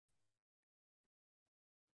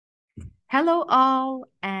Hello, all,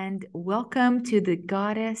 and welcome to the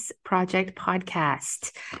Goddess Project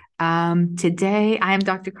podcast. Today, I am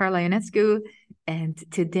Dr. Carla Ionescu, and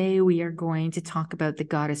today we are going to talk about the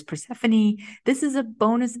goddess Persephone. This is a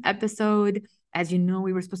bonus episode. As you know,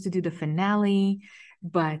 we were supposed to do the finale,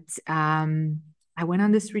 but I went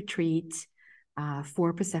on this retreat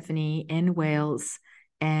for Persephone in Wales,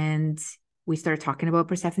 and we started talking about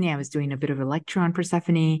Persephone. I was doing a bit of a lecture on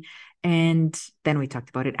Persephone, and then we talked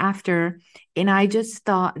about it after. And I just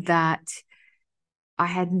thought that I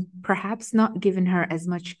had perhaps not given her as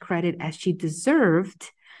much credit as she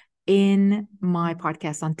deserved in my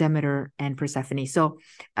podcast on Demeter and Persephone. So,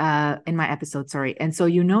 in my episode, sorry. And so,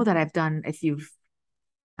 you know that I've done, if you've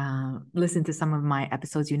listened to some of my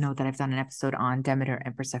episodes, you know that I've done an episode on Demeter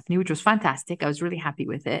and Persephone, which was fantastic. I was really happy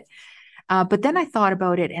with it. But then I thought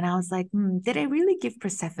about it and I was like, did I really give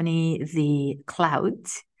Persephone the clout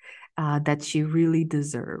that she really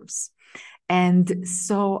deserves? And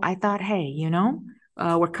so I thought, hey,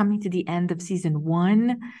 we're coming to the end of season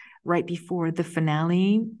one, right before the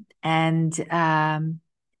finale. And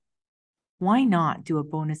why not do a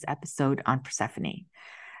bonus episode on Persephone?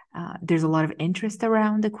 There's a lot of interest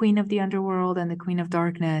around the Queen of the Underworld and the Queen of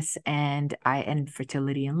Darkness and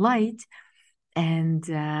fertility and light. And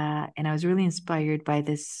I was really inspired by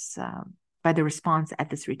this by the response at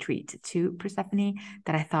this retreat to Persephone,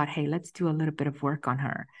 that I thought, hey, let's do a little bit of work on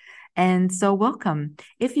her. And so, welcome.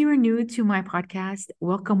 If you are new to my podcast,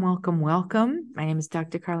 welcome, welcome, welcome. My name is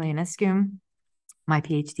Dr. Carla Ionescu. My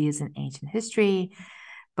PhD is in ancient history,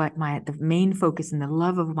 but the main focus and the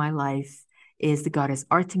love of my life is the goddess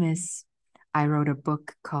Artemis. I wrote a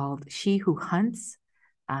book called She Who Hunts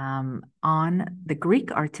on the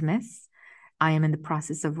Greek Artemis. I am in the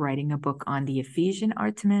process of writing a book on the Ephesian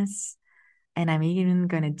Artemis. And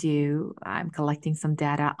I'm collecting some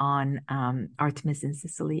data on Artemis in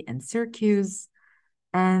Sicily and Syracuse.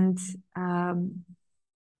 And from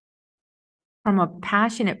a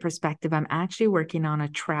passionate perspective, I'm actually working on a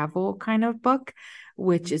travel kind of book,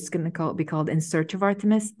 which is going to be called In Search of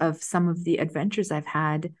Artemis, of some of the adventures I've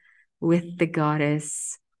had with the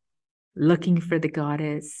goddess, looking for the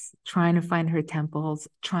goddess, trying to find her temples,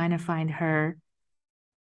 trying to find her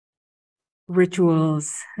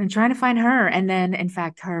rituals, and trying to find her. And then, in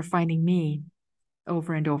fact, her finding me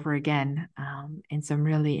over and over again in some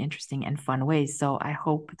really interesting and fun ways. So I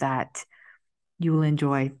hope that you will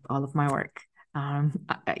enjoy all of my work.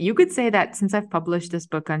 You could say that since I've published this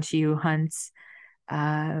book on She Who Hunts,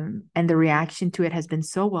 and the reaction to it has been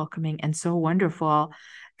so welcoming and so wonderful,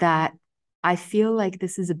 that I feel like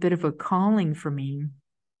this is a bit of a calling for me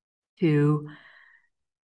to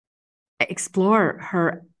explore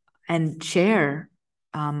her and share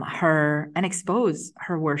her and expose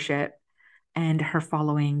her worship and her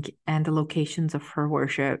following and the locations of her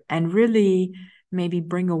worship, and really maybe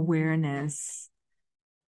bring awareness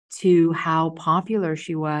to how popular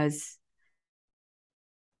she was,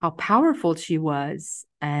 how powerful she was,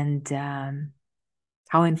 and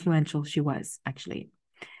how influential she was, actually.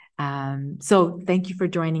 So thank you for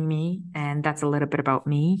joining me. And that's a little bit about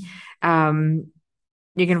me.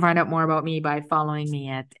 You can find out more about me by following me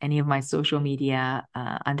at any of my social media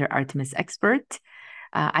under Artemis Expert.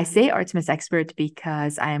 I say Artemis Expert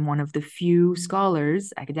because I am one of the few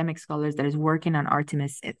scholars, academic scholars, that is working on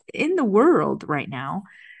Artemis in the world right now,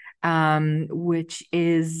 which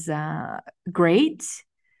is great,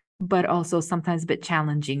 but also sometimes a bit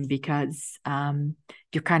challenging because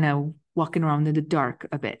you're kind of walking around in the dark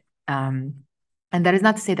a bit. And that is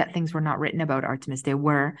not to say that things were not written about Artemis. They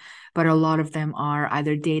were, but a lot of them are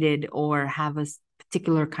either dated or have a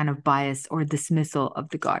particular kind of bias or dismissal of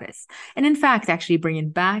the goddess. And in fact, actually bring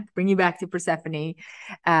you back to Persephone,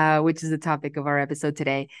 which is the topic of our episode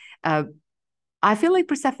today. I feel like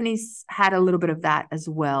Persephone's had a little bit of that as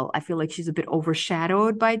well. I feel like she's a bit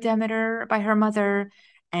overshadowed by Demeter, by her mother.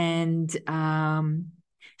 And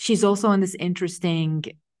she's also in this interesting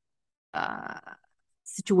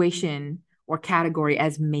situation or category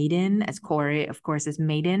as maiden, as Kore, of course, as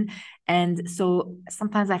maiden. And so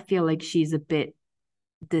sometimes I feel like she's a bit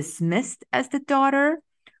dismissed as the daughter,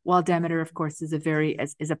 while Demeter, of course, is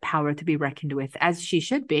a power to be reckoned with, as she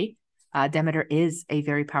should be. Demeter is a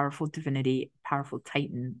very powerful divinity, powerful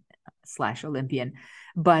Titan / Olympian.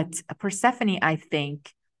 But Persephone, I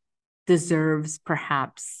think, deserves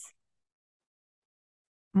perhaps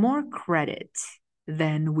more credit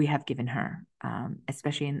than we have given her,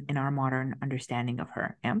 especially in our modern understanding of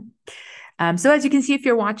her. Yeah. So as you can see, if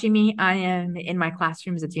you're watching me, I am in my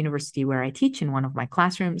classrooms at the university where I teach. In one of my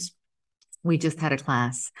classrooms, we just had a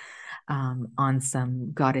class on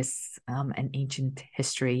some goddess and ancient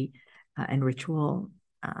history and ritual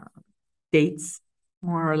dates,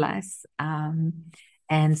 more or less.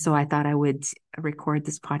 And so I thought I would record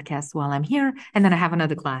this podcast while I'm here. And then I have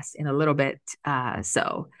another class in a little bit.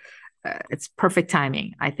 It's perfect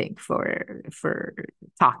timing, I think, for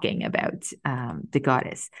talking about the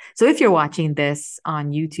goddess. So if you're watching this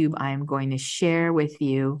on YouTube, I'm going to share with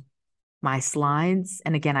you my slides.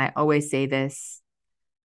 And again, I always say this.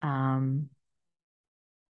 I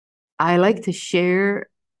like to share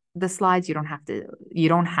the slides. You don't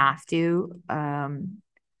have to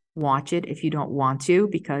watch it if you don't want to,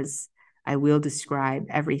 because I will describe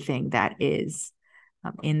everything that is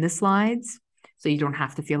in the slides. So you don't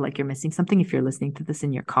have to feel like you're missing something if you're listening to this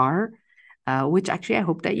in your car, which actually I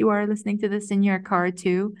hope that you are listening to this in your car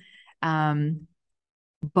too.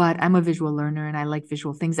 But I'm a visual learner and I like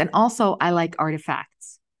visual things. And also I like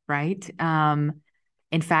artifacts, right?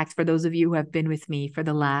 In fact, for those of you who have been with me for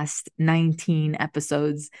the last 19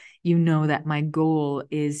 episodes, you know that my goal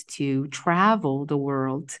is to travel the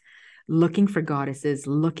world looking for goddesses,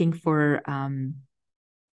 looking for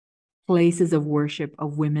places of worship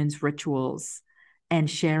of women's rituals, and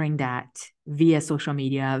sharing that via social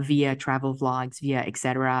media, via travel vlogs, via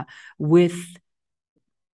etc., with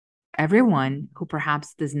everyone who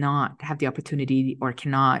perhaps does not have the opportunity or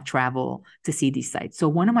cannot travel to see these sites. So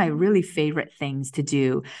one of my really favorite things to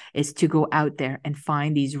do is to go out there and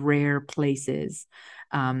find these rare places,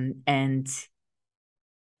 and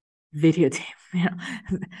videotape,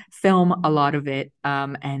 film a lot of it,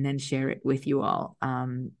 and then share it with you all.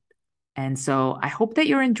 And so I hope that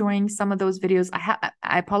you're enjoying some of those videos.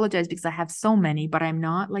 I apologize because I have so many, but I'm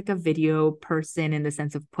not like a video person in the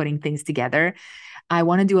sense of putting things together. I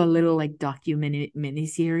want to do a little like document mini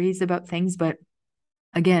series about things, but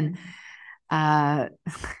again,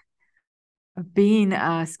 being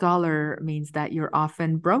a scholar means that you're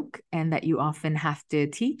often broke and that you often have to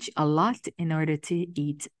teach a lot in order to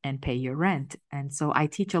eat and pay your rent. And so I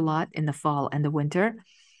teach a lot in the fall and the winter,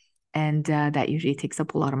 and that usually takes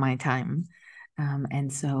up a lot of my time.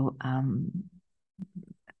 And so I'm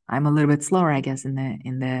a little bit slower, I guess, in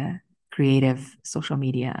the creative social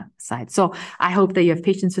media side. So I hope that you have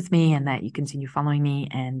patience with me and that you continue following me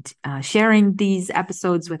and sharing these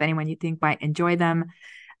episodes with anyone you think might enjoy them.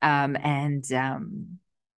 And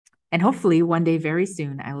hopefully one day very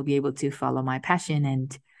soon I will be able to follow my passion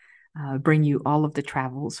and bring you all of the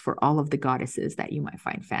travels for all of the goddesses that you might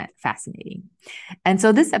find fascinating. And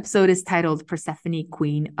so this episode is titled Persephone,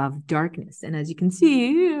 Queen of Darkness. And as you can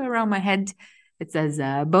see around my head, it says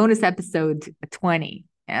bonus episode 20.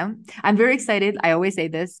 Yeah, I'm very excited. I always say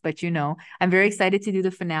this, but I'm very excited to do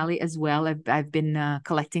the finale as well. I've been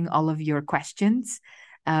collecting all of your questions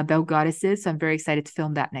about goddesses. So I'm very excited to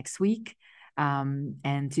film that next week,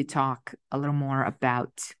 and to talk a little more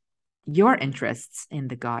about your interests in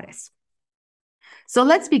the goddess. So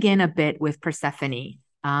let's begin a bit with Persephone.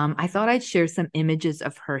 I thought I'd share some images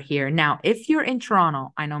of her here. Now, if you're in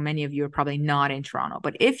Toronto, I know many of you are probably not in Toronto,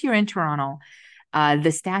 but if you're in Toronto,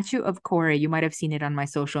 the statue of Kore, you might have seen it on my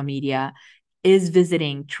social media, is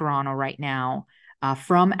visiting Toronto right now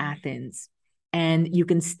from Athens. And you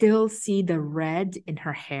can still see the red in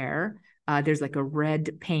her hair. There's like a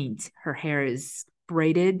red paint. Her hair is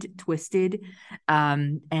braided, twisted,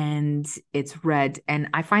 and it's red. And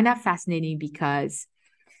I find that fascinating because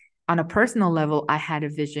on a personal level, I had a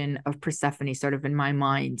vision of Persephone sort of in my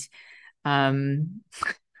mind.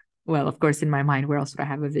 Well, of course, in my mind, where else would I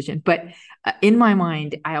have a vision? But in my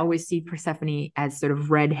mind, I always see Persephone as sort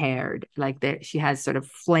of red haired, like that she has sort of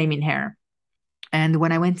flaming hair. And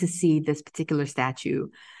when I went to see this particular statue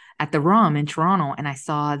at the ROM in Toronto and I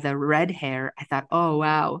saw the red hair, I thought, oh,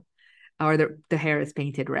 wow, or the hair is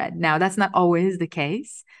painted red. Now, that's not always the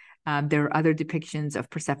case. There are other depictions of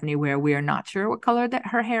Persephone where we are not sure what color that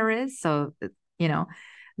her hair is. So,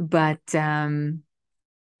 but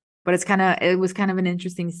it was kind of an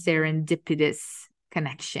interesting serendipitous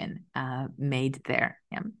connection made there.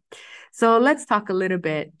 Yeah. So let's talk a little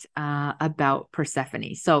bit about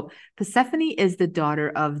Persephone. So Persephone is the daughter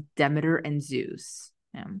of Demeter and Zeus.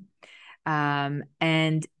 Yeah.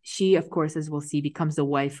 And she, of course, as we'll see, becomes the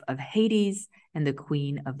wife of Hades and the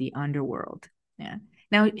queen of the underworld. Yeah.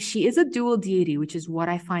 Now, she is a dual deity, which is what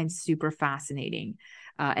I find super fascinating,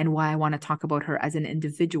 and why I want to talk about her as an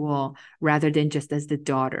individual rather than just as the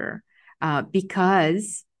daughter,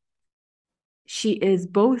 because she is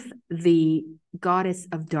both the goddess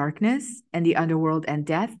of darkness and the underworld and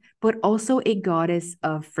death, but also a goddess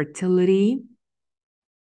of fertility,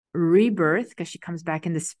 rebirth, because she comes back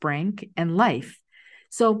in the spring, and life.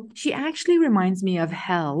 So she actually reminds me of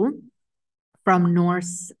Hel from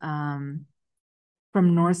Norse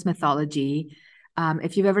mythology.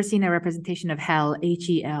 If you've ever seen a representation of Hel,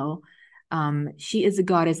 Hel, She is a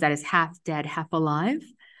goddess that is half dead, half alive,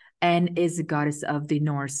 and is a goddess of the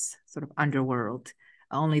Norse sort of underworld.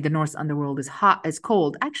 Only the Norse underworld is hot, is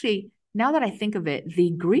cold. Actually, now that I think of it,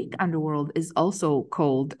 the Greek underworld is also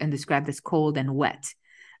cold and described as cold and wet.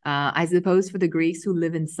 I suppose for the Greeks who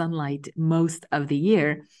live in sunlight most of the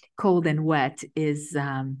year, cold and wet is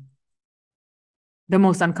the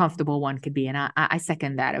most uncomfortable one could be. And I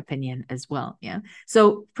second that opinion as well. Yeah.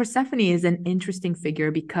 So Persephone is an interesting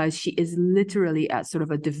figure because she is literally a sort of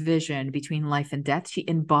a division between life and death. She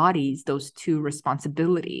embodies those two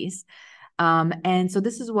responsibilities. And so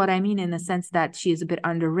this is what I mean in the sense that she is a bit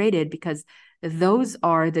underrated because those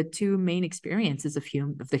are the two main experiences of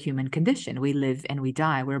the human condition. We live and we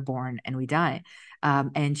die. We're born and we die.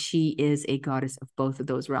 And she is a goddess of both of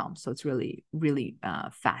those realms. So it's really, really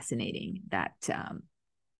fascinating that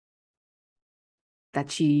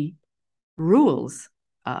she rules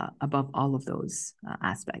above all of those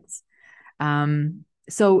aspects.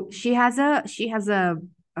 So she has a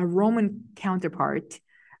Roman counterpart,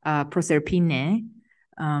 Proserpine,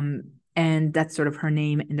 and that's sort of her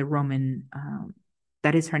name in the Roman.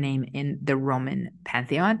 That is her name in the Roman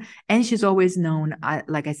pantheon, and she's always known,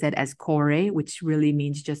 like I said, as Kore, which really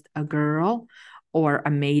means just a girl or a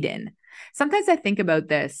maiden. Sometimes I think about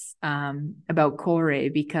this about Kore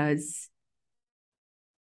because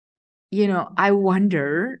I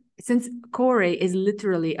wonder, since Kore is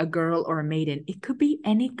literally a girl or a maiden, it could be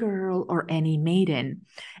any girl or any maiden.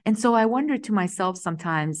 And so I wonder to myself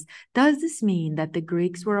sometimes, does this mean that the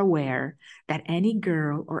Greeks were aware that any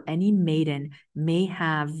girl or any maiden may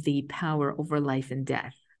have the power over life and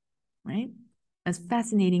death? Right? That's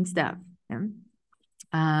fascinating stuff.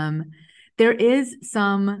 Yeah? There is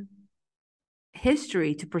some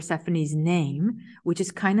history to Persephone's name, which is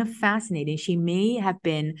kind of fascinating. She may have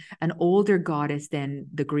been an older goddess than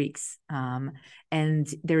the Greeks. And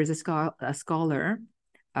there is a scholar,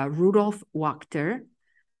 Rudolf Wachter,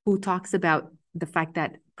 who talks about the fact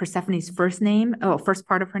that Persephone's first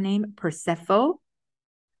part of her name, Persephone,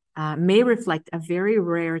 may reflect a very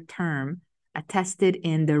rare term attested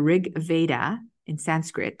in the Rig Veda in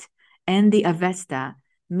Sanskrit and the Avesta,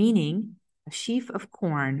 meaning a sheaf of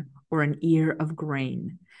corn or an ear of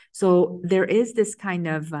grain. So there is this kind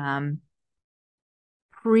of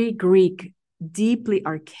pre-Greek, deeply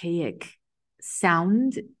archaic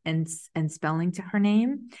sound and spelling to her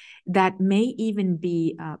name that may even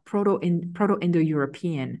be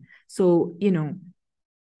Proto-Indo-European. So,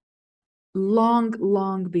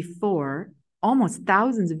 long before, almost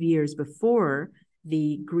thousands of years before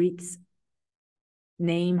the Greeks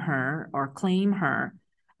name her or claim her,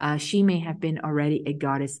 she may have been already a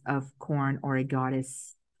goddess of corn or a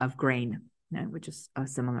goddess of grain, which is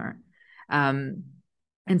similar. And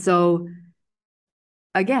so,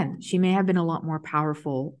 again, she may have been a lot more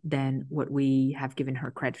powerful than what we have given her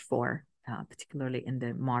credit for, particularly in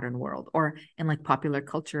the modern world or in like popular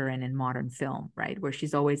culture and in modern film, right? Where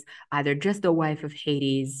she's always either just the wife of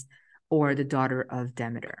Hades or the daughter of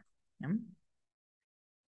Demeter.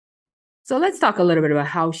 So let's talk a little bit about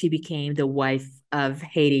how she became the wife of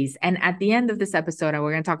Hades. And at the end of this episode,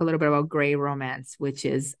 we're going to talk a little bit about gray romance, which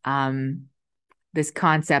is this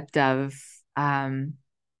concept of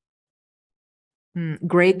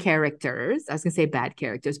gray characters. I was going to say bad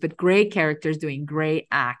characters, but gray characters doing gray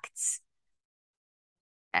acts.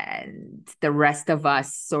 And the rest of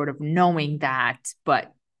us sort of knowing that,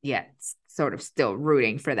 but yet sort of still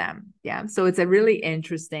rooting for them. Yeah. So it's a really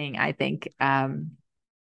interesting, I think,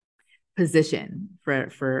 position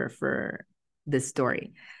for this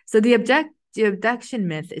story. So the abduction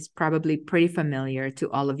myth is probably pretty familiar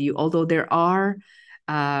to all of you, although there are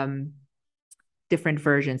different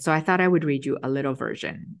versions. So I thought I would read you a little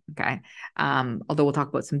version. Okay. Although we'll talk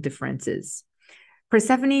about some differences.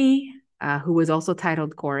 Persephone, who was also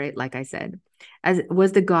titled Kore, like I said,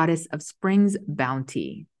 was the goddess of spring's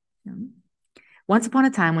bounty. Once upon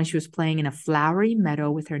a time, when she was playing in a flowery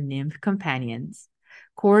meadow with her nymph companions,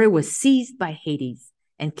 Kore was seized by Hades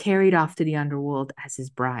and carried off to the underworld as his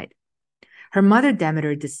bride. Her mother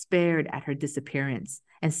Demeter despaired at her disappearance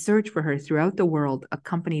and searched for her throughout the world,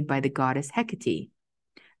 accompanied by the goddess Hecate,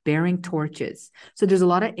 bearing torches. So there's a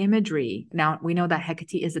lot of imagery. Now, we know that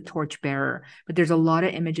Hecate is a torchbearer, but there's a lot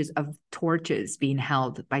of images of torches being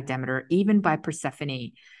held by Demeter, even by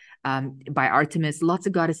Persephone, by Artemis. Lots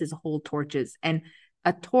of goddesses hold torches. And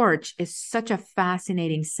a torch is such a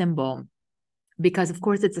fascinating symbol because, of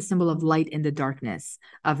course, it's a symbol of light in the darkness,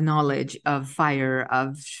 of knowledge, of fire,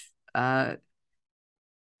 of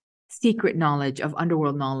secret knowledge, of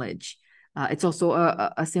underworld knowledge. It's also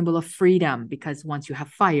a symbol of freedom because once you have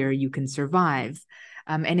fire, you can survive.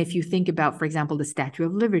 And if you think about, for example, the Statue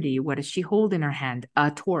of Liberty, what does she hold in her hand?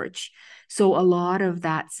 A torch. So a lot of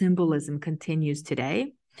that symbolism continues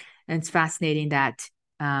today. And it's fascinating that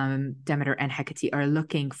Demeter and Hecate are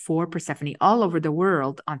looking for Persephone all over the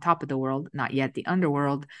world, on top of the world, not yet the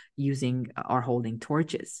underworld, using or holding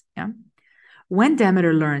torches. Yeah. When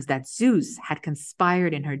Demeter learns that Zeus had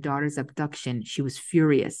conspired in her daughter's abduction, she was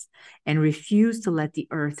furious and refused to let the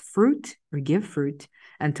earth fruit or give fruit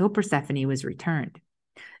until Persephone was returned.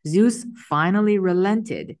 Zeus finally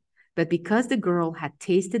relented, but because the girl had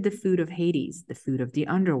tasted the food of Hades, the food of the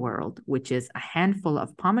underworld, which is a handful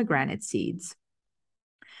of pomegranate seeds,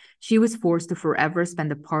 she was forced to forever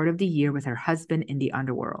spend a part of the year with her husband in the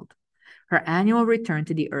underworld. Her annual return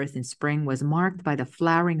to the earth in spring was marked by the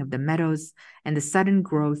flowering of the meadows and the sudden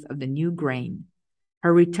growth of the new grain.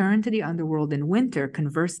 Her return to the underworld in winter,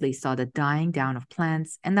 conversely, saw the dying down of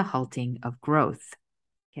plants and the halting of growth.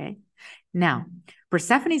 Okay. Now,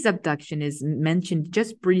 Persephone's abduction is mentioned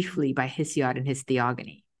just briefly by Hesiod in his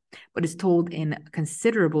Theogony, but is told in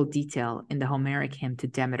considerable detail in the Homeric hymn to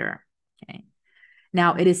Demeter. Okay.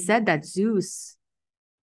 Now, it is said that Zeus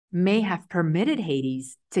may have permitted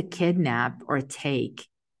Hades to kidnap or take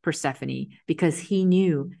Persephone because he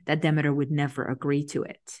knew that Demeter would never agree to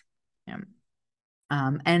it. Yeah.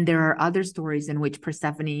 And there are other stories in which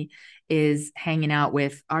Persephone is hanging out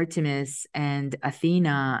with Artemis and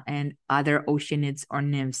Athena and other oceanids or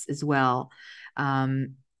nymphs as well.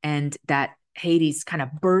 And that Hades kind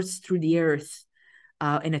of bursts through the earth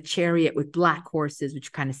in a chariot with black horses, which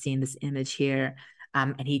you kind of see in this image here.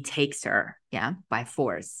 And he takes her, yeah, by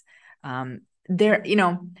force. There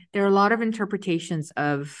are a lot of interpretations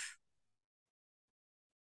of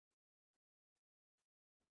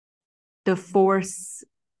the force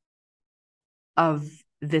of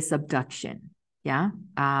this abduction, yeah,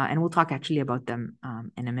 and we'll talk actually about them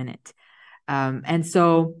in a minute. And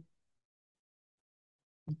so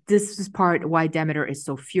this is part why Demeter is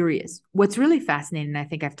so furious. What's really fascinating, and I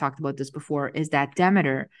think I've talked about this before, is that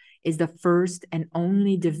Demeter is the first and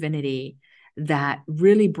only divinity that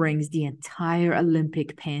really brings the entire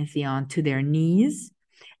Olympic pantheon to their knees,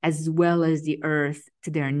 as well as the earth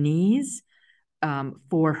to their knees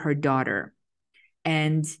for her daughter.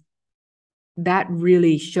 And that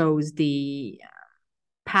really shows the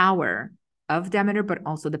power of Demeter, but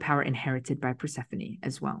also the power inherited by Persephone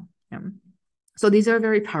as well. So these are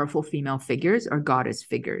very powerful female figures or goddess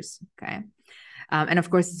figures. Okay. And of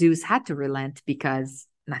course, Zeus had to relent because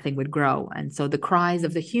nothing would grow. And so the cries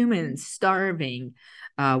of the humans starving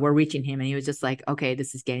were reaching him. And he was just like, okay,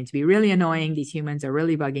 this is getting to be really annoying. These humans are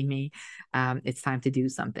really bugging me. It's time to do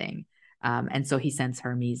something. And so he sends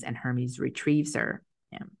Hermes, and Hermes retrieves her.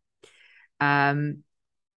 Yeah.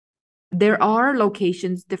 There are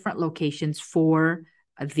different locations for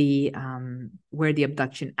the where the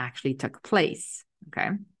abduction actually took place.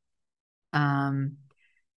 Okay. One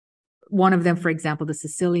of them, for example, the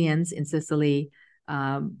Sicilians in Sicily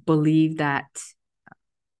believed that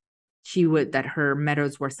her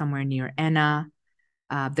meadows were somewhere near Enna.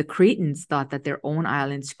 The Cretans thought that their own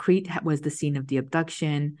islands, Crete was the scene of the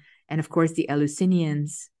abduction. And of course, the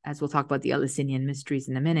Eleusinians, as we'll talk about the Eleusinian mysteries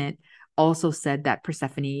in a minute, also said that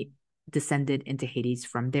Persephone descended into Hades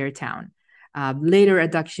from their town. Later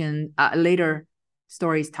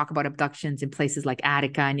stories talk about abductions in places like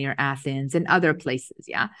Attica near Athens and other places.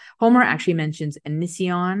 Yeah, Homer actually mentions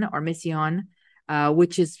Anision or Mission,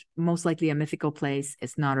 which is most likely a mythical place.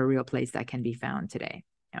 It's not a real place that can be found today.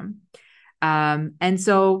 Yeah. And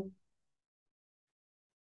so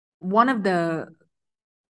one of the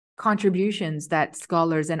contributions that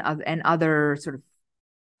scholars and other sort of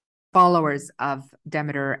followers of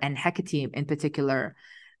Demeter and Hecate in particular,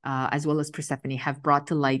 as well as Persephone, have brought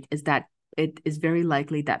to light is that it is very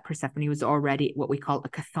likely that Persephone was already what we call a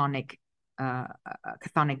chthonic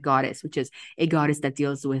goddess, which is a goddess that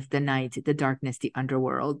deals with the night, the darkness, the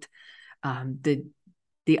underworld,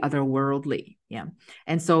 the otherworldly. Yeah.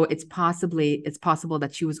 And so it's possible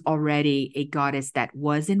that she was already a goddess that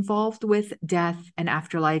was involved with death and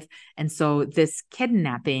afterlife. And so this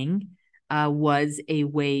kidnapping was a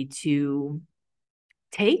way to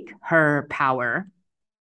take her power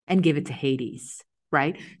and give it to Hades,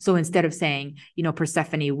 right? So instead of saying,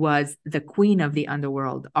 Persephone was the queen of the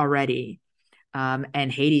underworld already,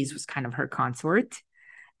 and Hades was kind of her consort,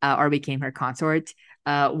 or became her consort,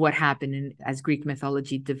 what happened as Greek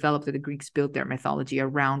mythology developed, or the Greeks built their mythology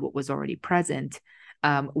around what was already present,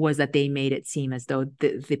 was that they made it seem as though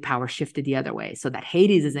the power shifted the other way, so that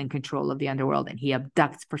Hades is in control of the underworld and he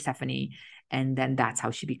abducts Persephone, and then that's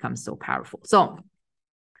how she becomes so powerful. So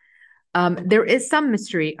there is some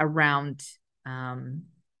mystery around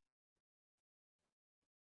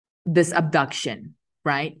this abduction,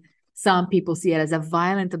 right? Some people see it as a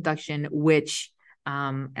violent abduction, which,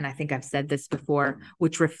 and I think I've said this before,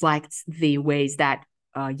 which reflects the ways that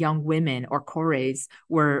young women or kores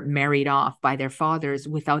were married off by their fathers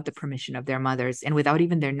without the permission of their mothers and without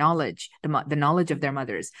even their knowledge, the knowledge of their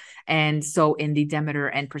mothers. And so in the Demeter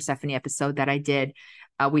and Persephone episode that I did,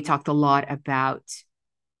 we talked a lot about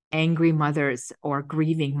angry mothers or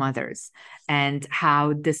grieving mothers and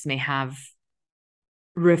how this may have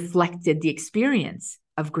reflected the experience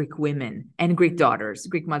of Greek women and Greek daughters,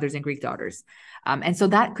 Greek mothers and Greek daughters. And so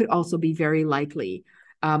that could also be very likely.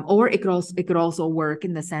 Or it could also work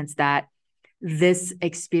in the sense that this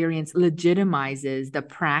experience legitimizes the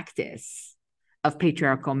practice of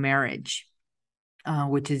patriarchal marriage,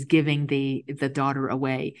 which is giving the daughter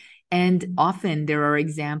away. And often there are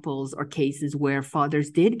examples or cases where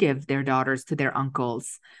fathers did give their daughters to their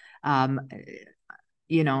uncles.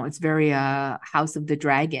 It's very House of the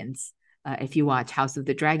Dragons. If you watch House of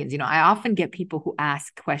the Dragons, I often get people who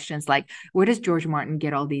ask questions like, where does George Martin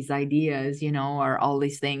get all these ideas, or all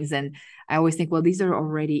these things? And I always think, well, these are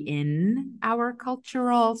already in our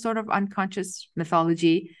cultural sort of unconscious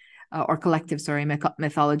mythology or collective,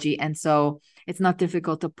 mythology. And so it's not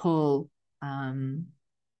difficult to pull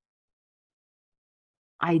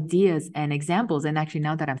ideas and examples. And actually,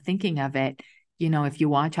 now that I'm thinking of it, if you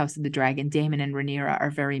watch House of the Dragon, Damon and Rhaenyra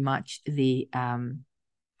are very much the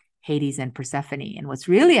Hades and Persephone. And what's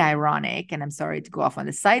really ironic, and I'm sorry to go off on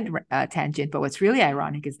the side tangent, but what's really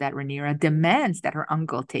ironic is that Rhaenyra demands that her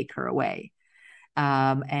uncle take her away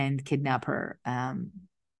and kidnap her.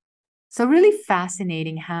 So really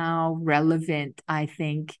fascinating how relevant I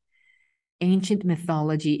think ancient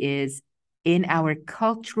mythology is in our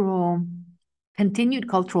continued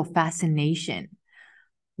cultural fascination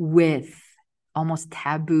with almost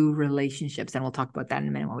taboo relationships. And we'll talk about that in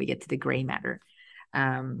a minute when we get to the gray matter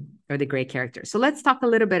or the gray character. So let's talk a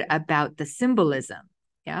little bit about the symbolism.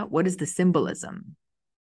 Yeah, what is the symbolism?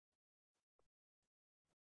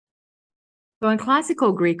 So in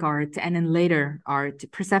classical Greek art and in later art,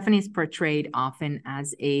 Persephone is portrayed often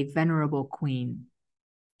as a venerable queen.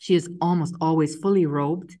 She is almost always fully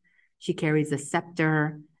robed. She carries a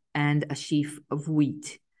scepter and a sheaf of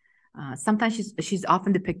wheat. Sometimes she's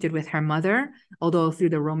often depicted with her mother, although through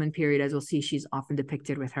the Roman period, as we'll see, she's often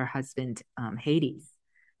depicted with her husband, Hades.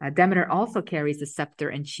 Demeter also carries the scepter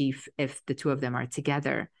and sheaf if the two of them are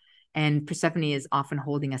together. And Persephone is often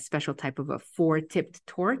holding a special type of a four-tipped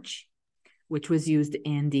torch, which was used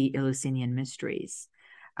in the Eleusinian mysteries.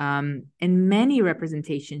 In many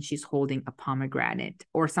representations, she's holding a pomegranate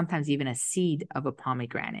or sometimes even a seed of a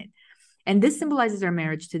pomegranate. And this symbolizes her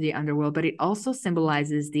marriage to the underworld, but it also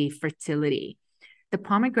symbolizes the fertility. The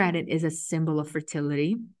pomegranate is a symbol of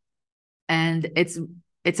fertility, and it's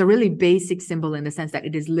a really basic symbol in the sense that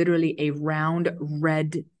it is literally a round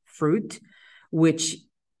red fruit, which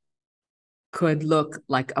could look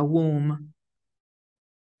like a womb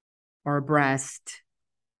or a breast.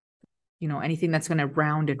 Anything that's going to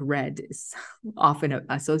rounded red is often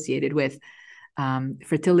associated with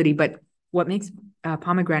fertility. But what makes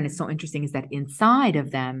pomegranates so interesting is that inside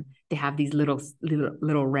of them, they have these little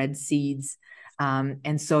red seeds.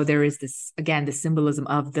 And so there is this, again, the symbolism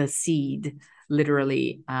of the seed,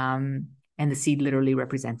 literally, and the seed literally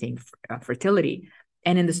representing fertility.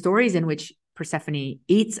 And in the stories in which Persephone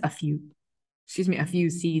eats a few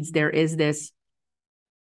seeds, there is this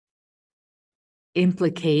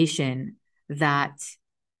implication that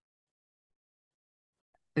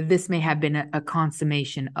this may have been a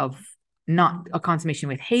consummation of, not a consummation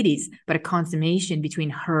with Hades, but a consummation between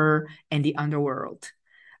her and the underworld,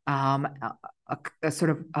 a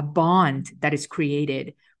sort of a bond that is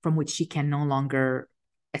created from which she can no longer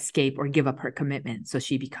escape or give up her commitment. So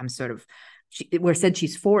she becomes we're said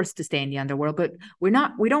she's forced to stay in the underworld, but we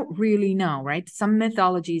don't really know, right? Some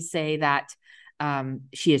mythologies say that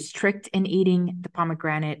she is tricked in eating the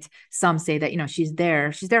pomegranate. Some say that, she's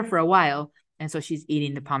there for a while. And so she's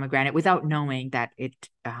eating the pomegranate without knowing that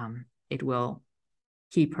it will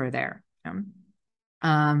keep her there.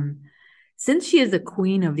 Since she is the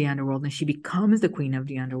queen of the underworld and she becomes the queen of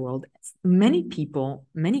the underworld, many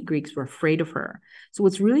Greeks were afraid of her. So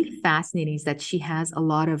what's really fascinating is that she has a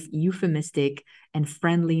lot of euphemistic and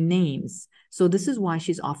friendly names. So this is why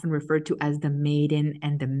she's often referred to as the maiden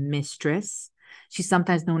and the mistress. She's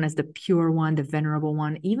sometimes known as the pure one, the venerable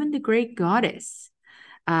one, even the great goddess.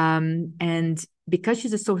 And because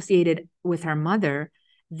she's associated with her mother,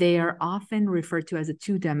 they are often referred to as the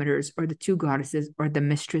two Demeters or the two goddesses or the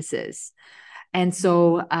mistresses. And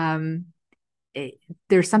so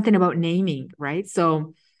there's something about naming, right?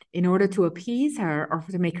 So in order to appease her or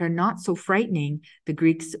to make her not so frightening, the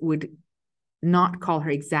Greeks would not call her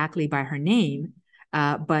exactly by her name,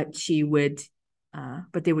 but they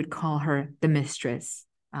would call her the mistress,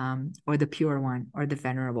 or the pure one, or the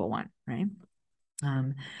venerable one, right?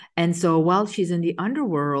 And so while she's in the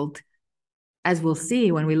underworld, as we'll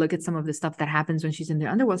see when we look at some of the stuff that happens when she's in the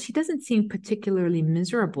underworld, she doesn't seem particularly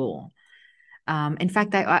miserable. In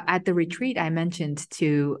fact, at the retreat, I mentioned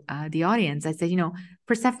to the audience, I said,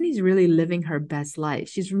 Persephone's really living her best life.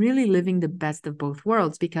 She's really living the best of both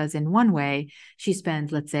worlds, because in one way, she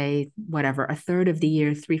spends, let's say, whatever, a third of the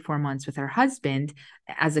year, 3-4 months with her husband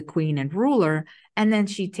as a queen and ruler. And then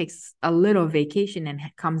she takes a little vacation and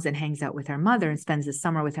comes and hangs out with her mother and spends the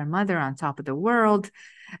summer with her mother on top of the world.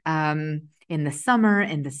 In the summer,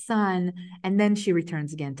 in the sun, and then she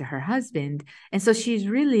returns again to her husband. And so she's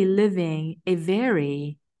really living a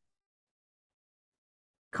very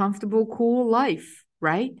comfortable, cool life,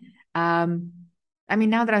 right? I mean,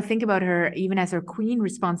 now that I think about her, even as her queen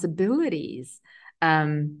responsibilities,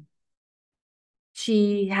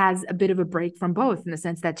 she has a bit of a break from both, in the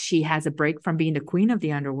sense that she has a break from being the queen of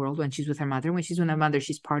the underworld when she's with her mother. When she's with her mother,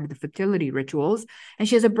 she's part of the fertility rituals, and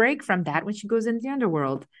she has a break from that when she goes into the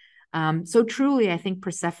underworld. So truly, I think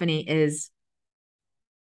Persephone is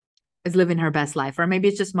living her best life, or maybe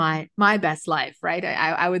it's just my best life, right?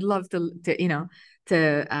 I would love to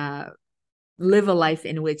live a life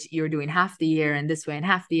in which you're doing half the year in this way and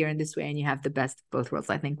half the year in this way, and you have the best of both worlds.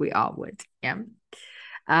 I think we all would. Yeah.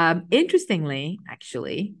 Interestingly,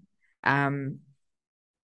 actually,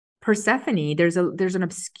 Persephone, there's an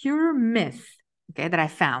obscure myth, okay, that I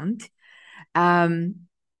found,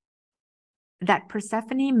 that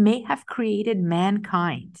Persephone may have created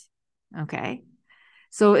mankind. Okay.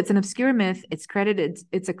 So it's an obscure myth. It's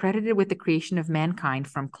accredited with the creation of mankind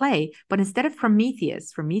from clay, but instead of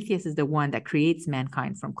Prometheus is the one that creates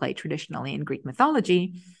mankind from clay traditionally in Greek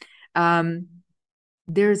mythology.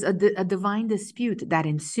 There's a divine dispute that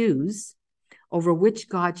ensues over which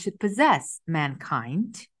god should possess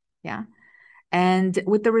mankind. Yeah. And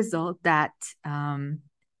with the result that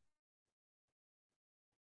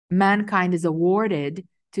mankind is awarded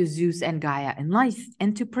to Zeus and Gaia in life,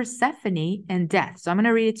 and to Persephone in death. So I'm going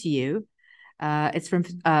to read it to you. It's from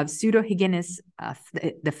Pseudo-Hyginus,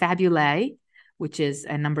 the Fabulae, which is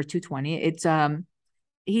number 220. It's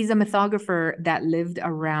he's a mythographer that lived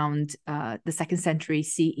around the 2nd century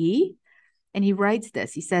CE, and he writes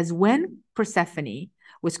this. He says, when Persephone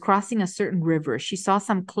was crossing a certain river, she saw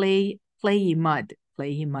some clayey mud.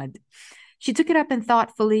 She took it up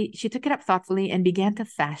thoughtfully and began to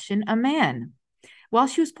fashion a man. While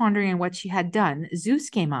she was pondering on what she had done, Zeus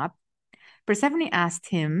came up. Persephone asked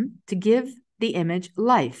him to give the image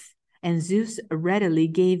life, and Zeus readily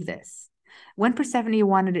gave this. When Persephone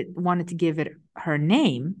wanted to give it her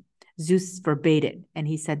name, Zeus forbade it, and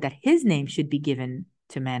he said that his name should be given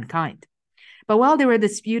to mankind. But while they were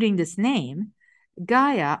disputing this name,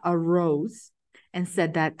 Gaia arose and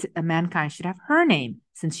said that mankind should have her name,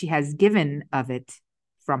 since she has given of it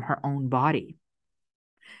from her own body.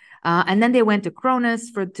 And then they went to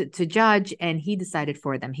Cronus to judge, and he decided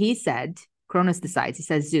for them. Cronus decides, he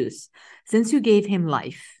says, Zeus, since you gave him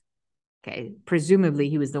life, okay, presumably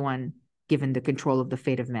he was the one given the control of the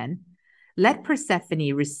fate of men, let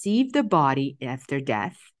Persephone receive the body after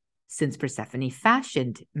death, since Persephone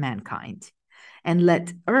fashioned mankind, and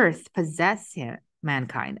let earth possess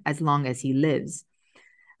mankind as long as he lives.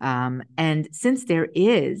 And since there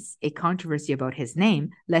is a controversy about his name,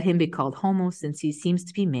 let him be called Homo, since he seems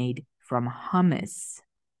to be made from humus.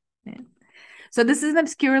 Yeah. So this is an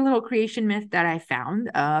obscure little creation myth that I found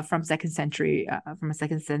from a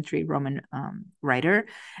 2nd century Roman writer,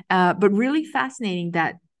 but really fascinating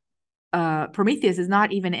that Prometheus is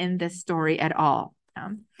not even in this story at all.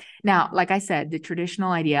 Now, like I said, the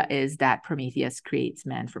traditional idea is that Prometheus creates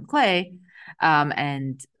man from clay,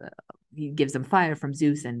 and he gives them fire from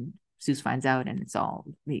Zeus, and Zeus finds out, and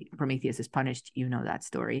Prometheus is punished. You know that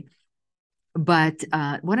story. But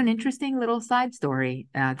what an interesting little side story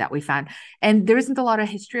that we found. And there isn't a lot of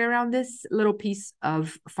history around this little piece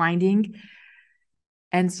of finding.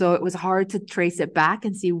 And so it was hard to trace it back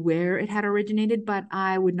and see where it had originated. But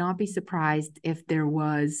I would not be surprised if there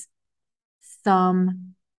was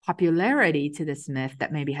some popularity to this myth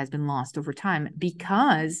that maybe has been lost over time,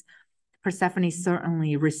 because Persephone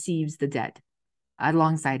certainly receives the dead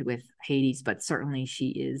alongside with Hades, but certainly she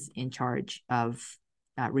is in charge of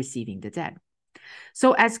receiving the dead.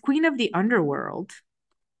 So as queen of the underworld,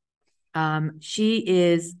 she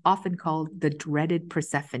is often called the dreaded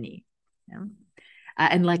Persephone.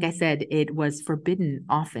 And like I said, it was forbidden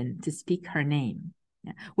often to speak her name.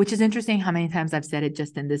 Yeah. Which is interesting how many times I've said it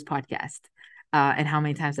just in this podcast, and how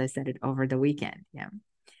many times I said it over the weekend. Yeah.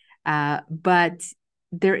 But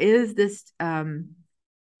there is this,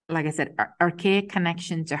 like I said, archaic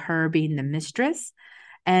connection to her being the mistress.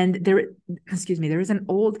 And there, excuse me, there is an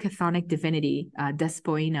old Chthonic divinity,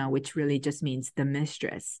 Despoina, which really just means the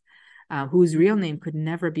mistress, whose real name could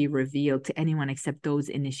never be revealed to anyone except those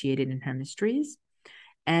initiated in her mysteries.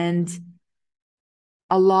 And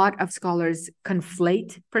a lot of scholars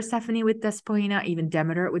conflate Persephone with Despoina, even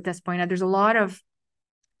Demeter with Despoina. There's a lot of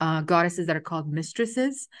goddesses that are called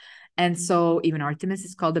mistresses. And so even Artemis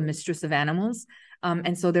is called the mistress of animals.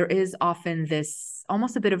 And so there is often this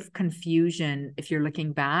almost a bit of confusion if you're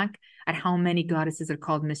looking back at how many goddesses are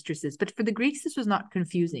called mistresses. But for the Greeks, this was not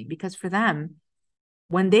confusing because for them,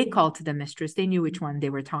 when they called to the mistress, they knew which one they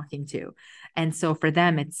were talking to. And so for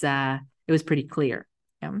them, it was pretty clear.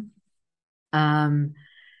 Yeah.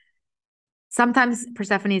 Sometimes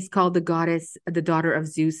Persephone is called the goddess, the daughter of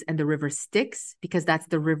Zeus and the river Styx, because that's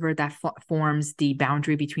the river that forms the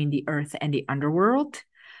boundary between the earth and the underworld.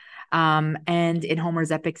 And in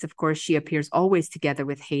Homer's epics, of course, she appears always together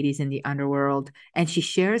with Hades in the underworld, and she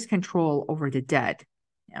shares control over the dead.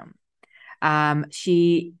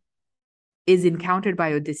 She is encountered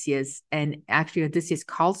by Odysseus, and actually Odysseus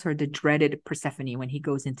calls her the dreaded Persephone when he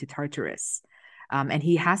goes into Tartarus. And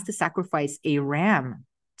he has to sacrifice a ram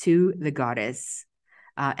to the goddess,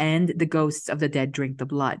 and the ghosts of the dead drink the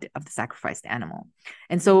blood of the sacrificed animal.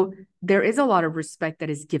 And so there is a lot of respect that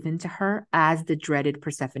is given to her as the dreaded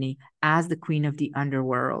Persephone, as the queen of the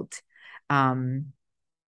underworld. And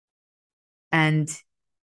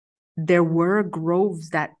there were groves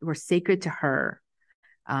that were sacred to her,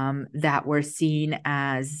 that were seen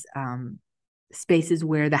as spaces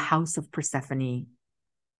where the house of Persephone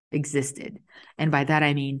existed. And by that,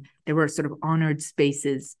 I mean, there were sort of honored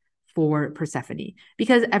spaces for Persephone,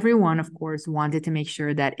 because everyone, of course, wanted to make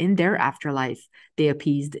sure that in their afterlife, they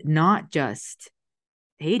appeased not just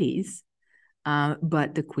Hades,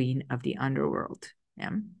 but the queen of the underworld.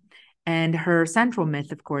 Yeah. And her central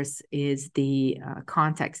myth, of course, is the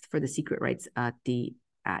context for the secret rites at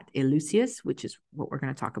Eleusis, which is what we're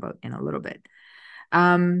going to talk about in a little bit.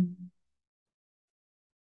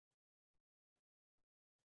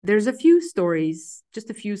 There's a few stories, just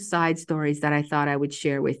a few side stories that I thought I would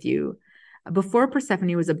share with you. Before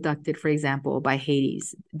Persephone was abducted, for example, by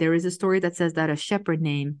Hades, there is a story that says that a shepherd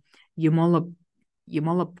named Eumolpus,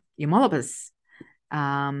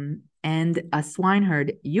 and a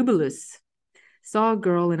swineherd, Eubulus, saw a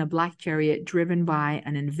girl in a black chariot driven by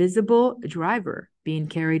an invisible driver being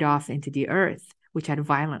carried off into the earth, which had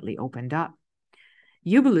violently opened up.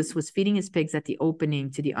 Eubulus was feeding his pigs at the opening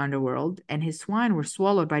to the underworld, and his swine were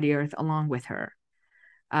swallowed by the earth along with her.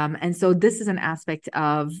 And so this is an aspect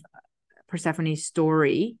of Persephone's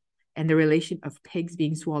story and the relation of pigs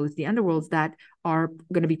being swallowed to the underworlds that are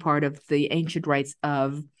going to be part of the ancient rites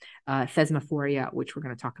of Thesmophoria, which we're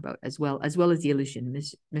going to talk about as well as the Eleusinian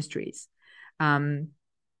mysteries. In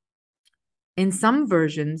some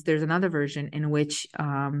versions, there's another version in which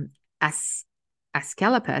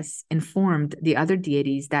Asclepius informed the other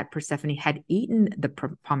deities that Persephone had eaten the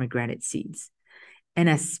pomegranate seeds. And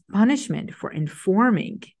as punishment for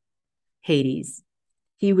informing Hades,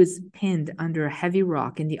 he was pinned under a heavy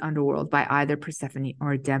rock in the underworld by either Persephone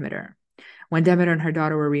or Demeter. When Demeter and her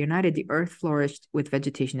daughter were reunited, the earth flourished with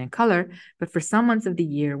vegetation and color. But for some months of the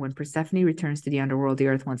year, when Persephone returns to the underworld, the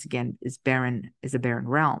earth once again is a barren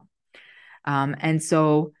realm. And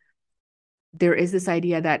so there is this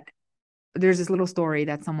idea that there's this little story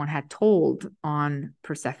that someone had told on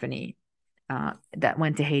Persephone, that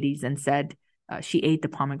went to Hades and said she ate the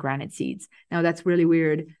pomegranate seeds. Now that's really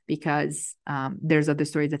weird because there's other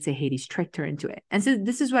stories that say Hades tricked her into it. And so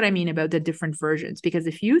this is what I mean about the different versions, because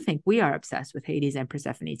if you think we are obsessed with Hades and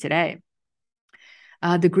Persephone today,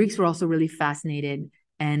 the Greeks were also really fascinated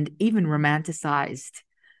and even romanticized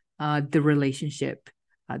the relationship.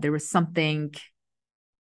 There was something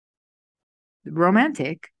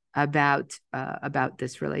romantic about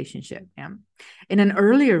this relationship. Yeah. In an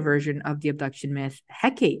earlier version of the abduction myth,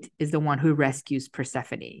 Hecate is the one who rescues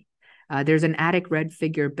Persephone. There's an Attic red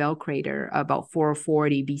figure bell crater about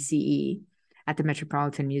 440 BCE at the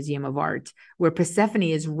Metropolitan Museum of Art, where Persephone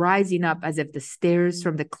is rising up as if the stairs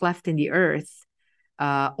from the cleft in the earth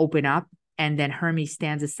open up, and then Hermes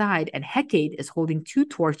stands aside, and Hecate is holding two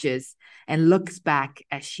torches and looks back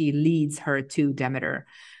as she leads her to Demeter.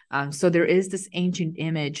 So there is this ancient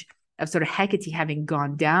image of sort of Hecate having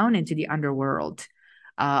gone down into the underworld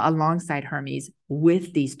alongside Hermes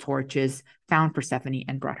with these torches, found Persephone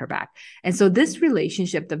and brought her back. And so this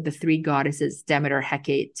relationship of the three goddesses, Demeter,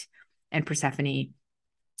 Hecate, and Persephone,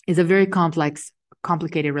 is a very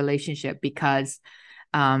complicated relationship because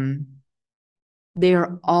all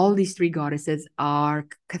these three goddesses are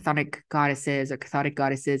chthonic goddesses or cathartic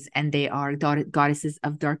goddesses, and they are goddesses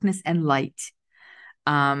of darkness and light,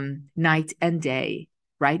 night and day,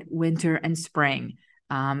 right? Winter and spring.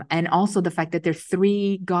 And also the fact that there are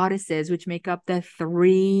three goddesses which make up the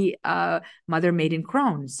three mother, maiden,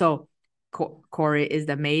 crone. So Kore is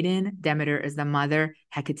the maiden, Demeter is the mother,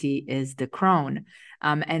 Hecate is the crone.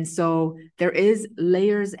 And so there is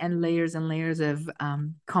layers and layers and layers of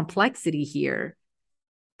complexity here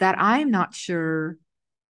that I'm not sure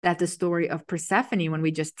that the story of Persephone, when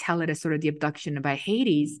we just tell it as sort of the abduction by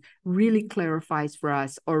Hades, really clarifies for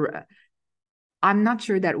us, or I'm not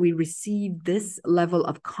sure that we receive this level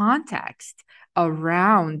of context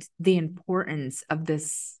around the importance of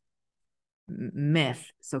this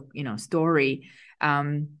myth, so, story,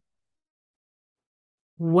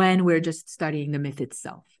 when we're just studying the myth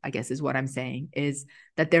itself, I guess is what I'm saying, is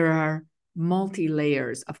that there are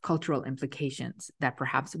multi-layers of cultural implications that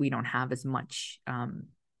perhaps we don't have as much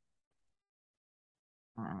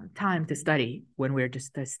time to study when we're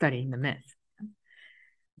just studying the myth.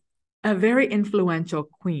 A very influential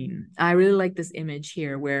queen. I really like this image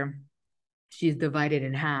here where she's divided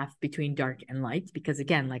in half between dark and light, because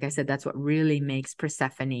again, like I said, that's what really makes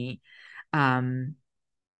Persephone a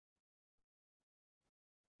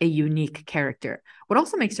unique character. What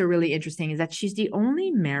also makes her really interesting is that she's the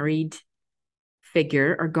only married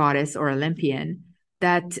figure or goddess or Olympian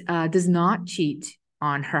that does not cheat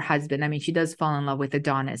on her husband. I mean, she does fall in love with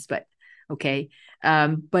Adonis, but okay,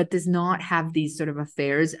 but does not have these sort of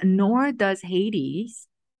affairs, nor does Hades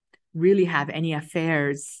really have any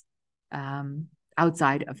affairs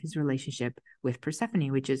outside of his relationship with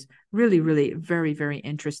Persephone, which is really, really very, very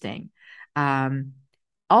interesting.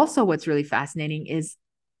 Also, what's really fascinating is,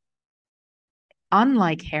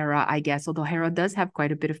 unlike Hera, I guess, although Hera does have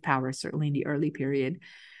quite a bit of power, certainly in the early period,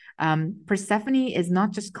 Persephone is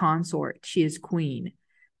not just consort, she is queen,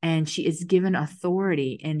 and she is given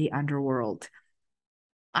authority in the underworld.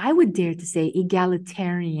 I would dare to say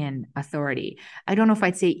egalitarian authority. I don't know if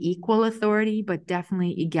I'd say equal authority, but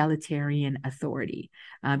definitely egalitarian authority,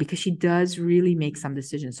 because she does really make some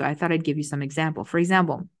decisions. So I thought I'd give you some example. For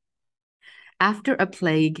example, after a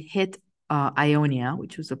plague hit Ionia,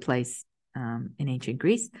 which was a place in ancient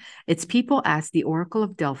Greece, its people asked the Oracle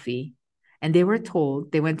of Delphi, and they were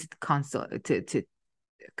told, they went to consort.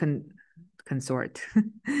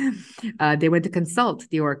 They went to consult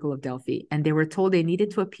the Oracle of Delphi, and they were told they needed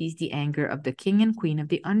to appease the anger of the king and queen of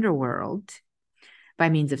the underworld by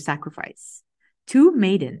means of sacrifice. Two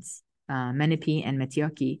maidens, Menepe and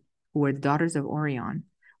Metioche, who were the daughters of Orion,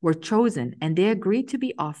 were chosen, and they agreed to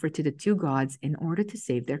be offered to the two gods in order to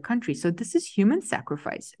save their country. So this is human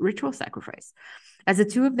sacrifice, ritual sacrifice. As the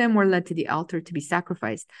two of them were led to the altar to be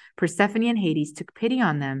sacrificed, Persephone and Hades took pity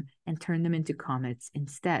on them and turned them into comets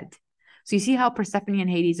instead. So you see how Persephone and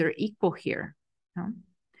Hades are equal here.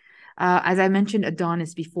 As I mentioned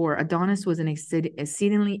Adonis before, Adonis was an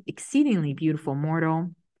exceedingly beautiful mortal.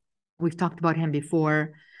 We've talked about him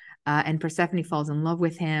before, and Persephone falls in love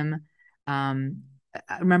with him.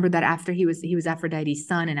 Remember that after he was Aphrodite's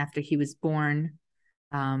son, and after he was born,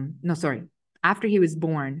 after he was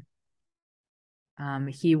born,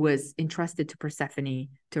 he was entrusted to Persephone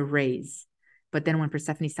to raise. But then when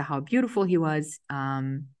Persephone saw how beautiful he was,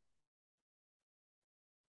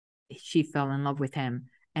 she fell in love with him,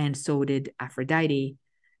 and so did Aphrodite.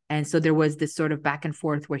 And so there was this sort of back and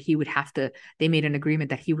forth where they made an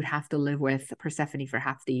agreement that he would have to live with Persephone for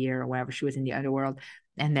half the year or wherever she was in the underworld,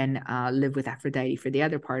 and then live with Aphrodite for the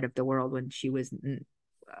other part of the world when she was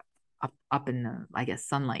up in the, I guess,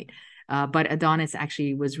 sunlight. But Adonis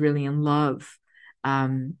actually was really in love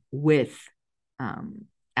with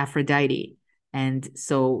Aphrodite. And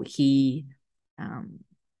so he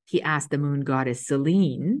asked the moon goddess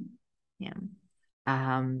Selene,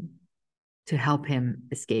 to help him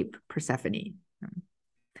escape Persephone.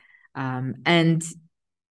 And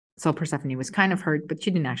so Persephone was kind of hurt, but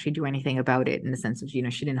she didn't actually do anything about it, in the sense of, she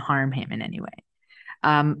didn't harm him in any way.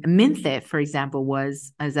 Minthe, for example,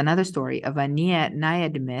 is another story of a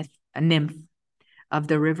naiad myth, a nymph of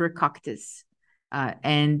the river Coctus.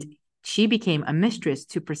 And she became a mistress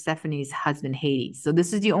to Persephone's husband Hades. So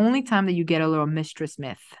this is the only time that you get a little mistress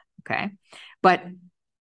myth, okay? But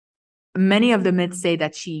many of the myths say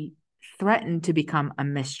that she threatened to become a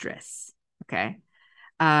mistress, okay?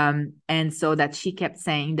 And so that she kept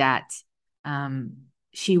saying that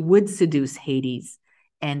she would seduce Hades,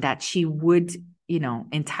 and that she would,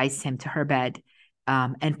 entice him to her bed.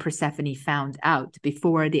 And Persephone found out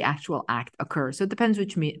before the actual act occurs. So it depends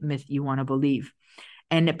which myth you want to believe.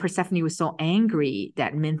 And Persephone was so angry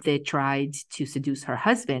that Minthe tried to seduce her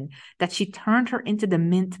husband that she turned her into the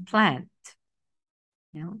mint plant.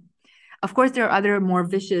 You know? Of course, there are other more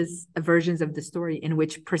vicious versions of the story in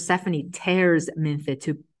which Persephone tears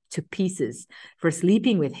Minthe to pieces for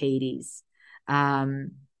sleeping with Hades.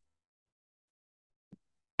 And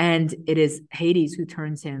it is Hades who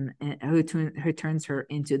turns her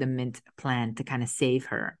into the mint plant to kind of save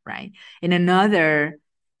her, right? In another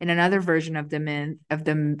version of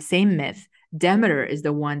the same myth, Demeter is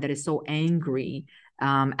the one that is so angry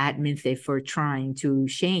at Minthe for trying to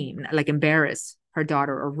embarrass her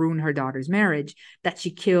daughter or ruin her daughter's marriage, that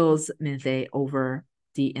she kills Minthe over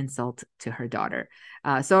the insult to her daughter.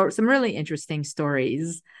 So some really interesting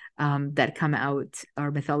stories that come out,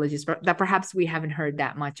 or mythologies that perhaps we haven't heard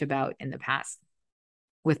that much about in the past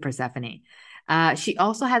with Persephone.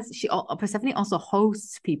 Persephone also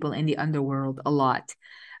hosts people in the underworld a lot.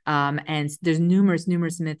 And there's numerous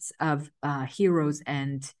myths of heroes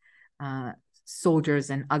and soldiers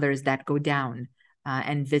and others that go down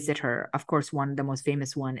and visit her. Of course, the most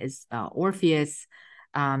famous one is Orpheus.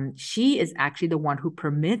 She is actually the one who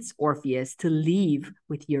permits Orpheus to leave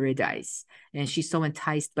with Eurydice. And she's so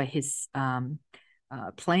enticed by his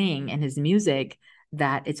playing and his music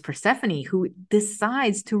that it's Persephone who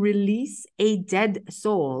decides to release a dead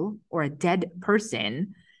soul or a dead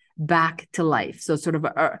person back to life. So sort of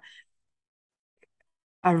a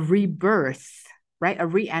rebirth, right? A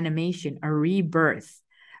reanimation, a rebirth.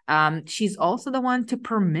 She's also the one to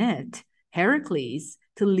permit Heracles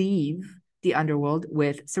to leave the underworld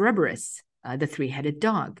with Cerberus, the three-headed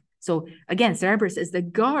dog. So again, Cerberus is the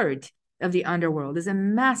guard of the underworld, is a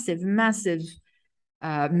massive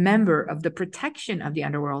member of the protection of the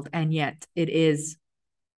underworld, and yet it is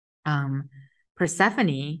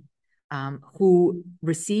Persephone who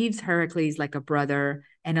receives Heracles like a brother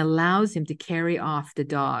and allows him to carry off the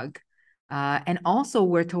dog. And also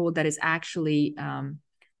we're told that it's actually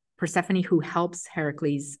Persephone who helps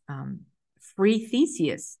Heracles free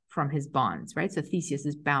Theseus from his bonds, right? So Theseus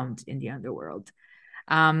is bound in the underworld.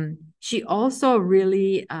 She also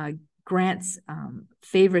really grants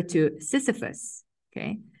favor to Sisyphus,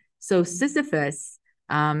 okay? So Sisyphus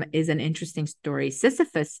is an interesting story.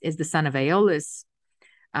 Sisyphus is the son of Aeolus,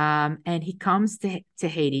 and he comes to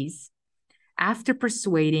Hades after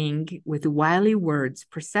persuading with wily words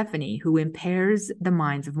Persephone, who impairs the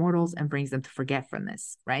minds of mortals and brings them to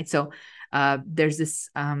forgetfulness, right? So there's this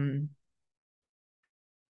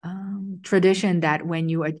tradition that when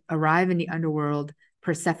you arrive in the underworld,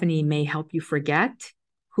 Persephone may help you forget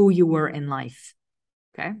who you were in life,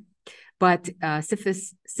 okay? But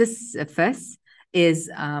Sisyphus is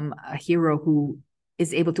a hero who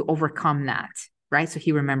is able to overcome that, right? So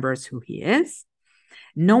he remembers who he is.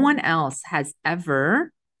 No one else has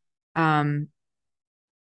ever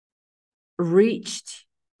reached,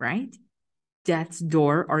 right, death's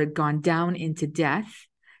door or gone down into death,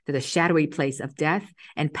 to the shadowy place of death,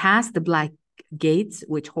 and past the black gates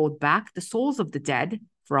which hold back the souls of the dead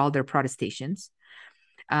for all their protestations.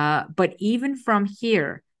 But even from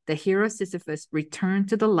here, the hero Sisyphus returned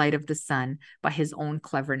to the light of the sun by his own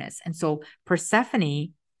cleverness. And so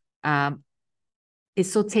Persephone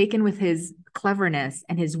is so taken with his cleverness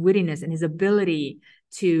and his wittiness and his ability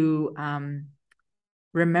to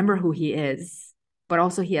remember who he is, but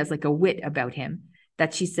also he has like a wit about him,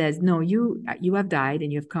 that she says, no, you have died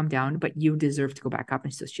and you have come down, but you deserve to go back up.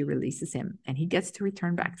 And so she releases him and he gets to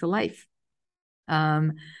return back to life.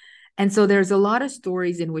 And so there's a lot of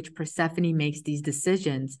stories in which Persephone makes these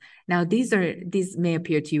decisions. Now, these may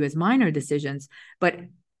appear to you as minor decisions, but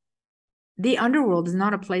the underworld is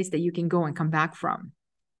not a place that you can go and come back from,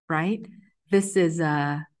 right? This is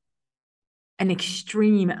an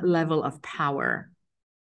extreme level of power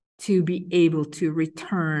to be able to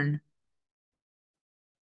return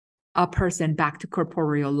a person back to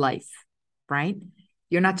corporeal life, right?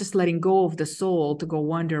 You're not just letting go of the soul to go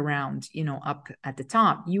wander around, up at the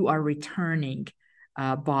top. You are returning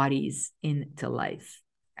bodies into life.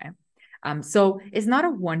 Okay? So it's not a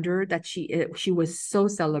wonder that she was so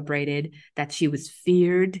celebrated, that she was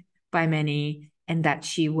feared by many, and that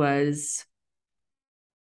she was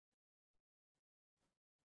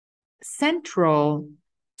central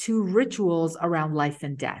to rituals around life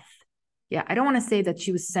and death. Yeah, I don't want to say that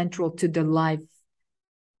she was central to the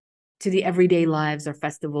everyday lives or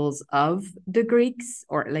festivals of the Greeks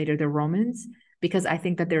or later the Romans, because I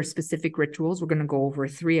think that there are specific rituals. We're going to go over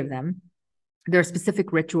 3 of them. There are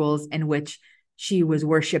specific rituals in which she was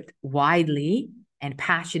worshipped widely and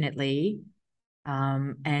passionately,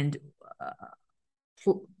 and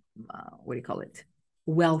what do you call it?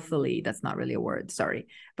 wealthily. That's not really a word, sorry,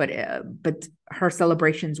 but her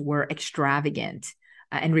celebrations were extravagant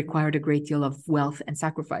and required a great deal of wealth and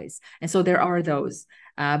sacrifice. And so there are those.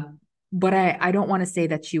 But I don't want to say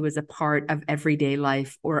that she was a part of everyday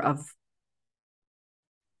life or of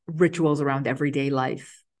rituals around everyday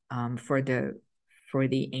life for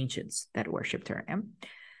the ancients that worshipped her. Yeah?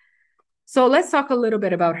 So let's talk a little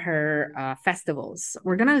bit about her festivals.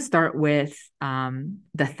 We're going to start with the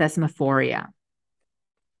Thesmophoria.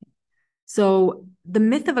 So the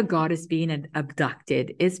myth of a goddess being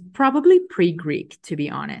abducted is probably pre-Greek, to be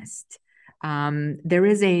honest. There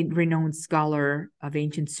is a renowned scholar of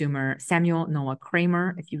ancient Sumer, Samuel Noah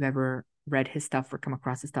Kramer. If you've ever read his stuff or come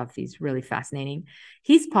across his stuff, he's really fascinating.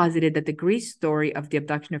 He's posited that the Greek story of the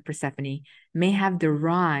abduction of Persephone may have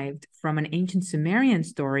derived from an ancient Sumerian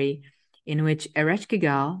story in which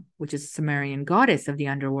Ereshkigal, which is a Sumerian goddess of the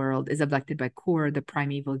underworld, is abducted by Kur, the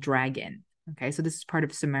primeval dragon. Okay, so this is part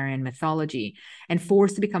of Sumerian mythology and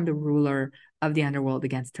forced to become the ruler of the underworld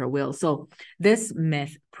against her will. So this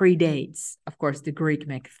myth predates, of course, the Greek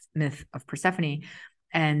myth of Persephone.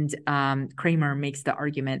 And Kramer makes the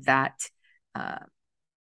argument that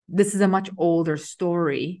this is a much older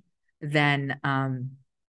story than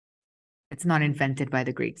it's not invented by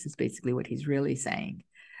the Greeks, is basically what he's really saying.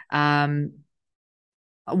 Walter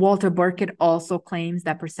Burkitt also claims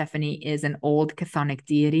that Persephone is an old chthonic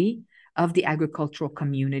deity of the agricultural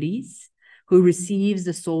communities who receives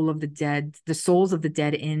the souls of the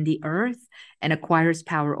dead in the earth and acquires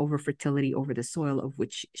power over fertility over the soil of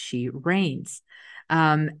which she reigns.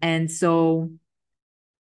 And so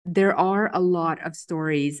there are a lot of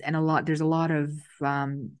stories and there's a lot of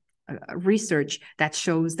research that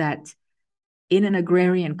shows that in an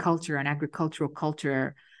agrarian culture, an agricultural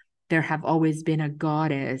culture, there have always been a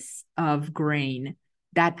goddess of grain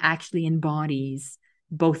that actually embodies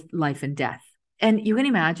both life and death. And you can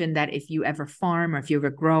imagine that if you ever farm or if you ever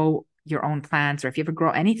grow your own plants or if you ever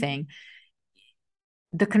grow anything,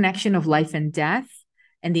 the connection of life and death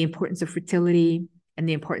and the importance of fertility and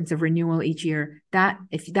the importance of renewal each year, that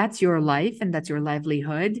if that's your life and that's your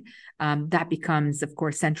livelihood, that becomes, of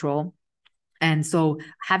course, central. And so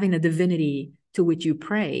having a divinity to which you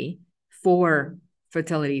pray for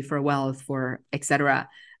fertility, for wealth, for etc.,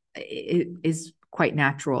 is quite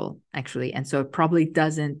natural, actually. And so it probably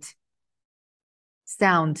doesn't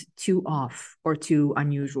sound too off or too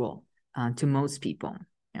unusual to most people.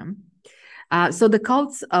 Yeah? So the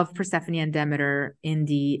cults of Persephone and Demeter in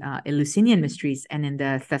the Eleusinian mysteries and in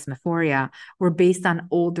the Thesmophoria were based on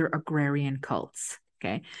older agrarian cults.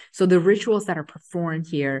 Okay, so the rituals that are performed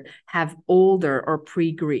here have older or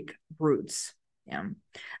pre-Greek roots. Yeah.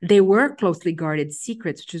 They were closely guarded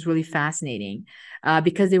secrets, which is really fascinating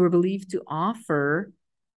because they were believed to offer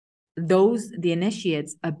the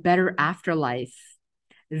initiates a better afterlife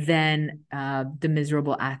than the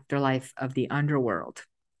miserable afterlife of the underworld.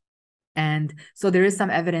 And so there is some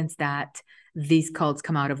evidence that these cults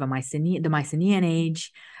come out of the Mycenaean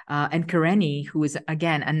age. And Kareni, who is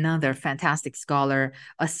again another fantastic scholar,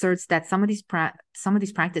 asserts that some of these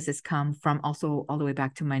practices come from also all the way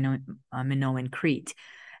back to Minoan Crete.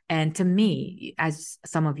 And to me, as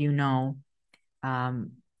some of you know,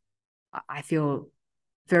 I feel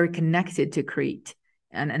very connected to Crete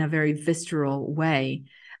and in a very visceral way.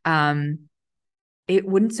 It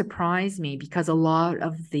wouldn't surprise me because a lot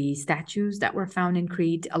of the statues that were found in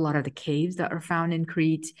Crete, a lot of the caves that are found in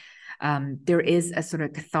Crete, there is a sort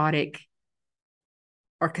of chthonic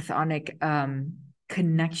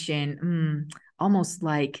connection, almost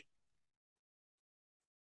like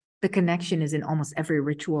the connection is in almost every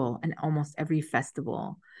ritual and almost every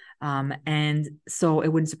festival. And so it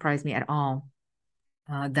wouldn't surprise me at all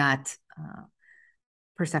that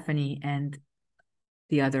Persephone and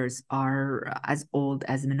the others are as old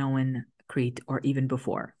as Minoan Crete or even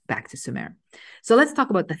before, back to Sumer. So let's talk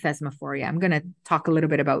about the Thesmophoria. I'm going to talk a little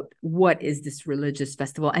bit about what is this religious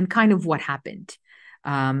festival and kind of what happened.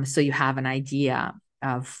 So you have an idea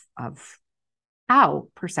of how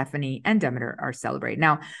Persephone and Demeter are celebrated.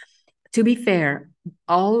 Now, to be fair,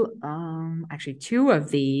 actually two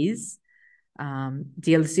of these,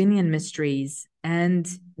 the Eleusinian mysteries and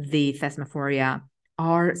the Thesmophoria,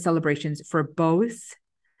 are celebrations for both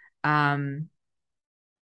Persephone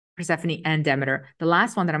and Demeter. The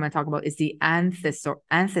last one that I'm going to talk about is the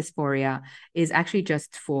Anthesphoria, is actually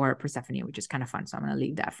just for Persephone, which is kind of fun. So I'm going to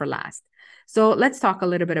leave that for last. So let's talk a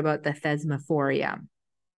little bit about the Thesmophoria.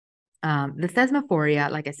 The Thesmophoria,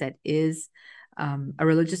 like I said, is a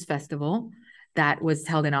religious festival that was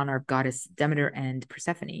held in honor of goddess Demeter and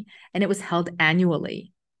Persephone, and it was held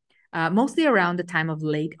annually, mostly around the time of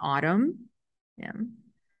late autumn. Yeah.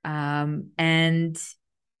 And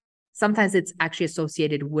sometimes it's actually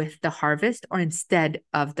associated with the harvest or instead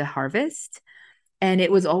of the harvest. And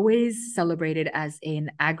it was always celebrated as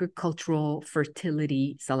an agricultural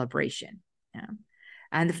fertility celebration. Yeah.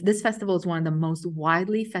 And this festival is one of the most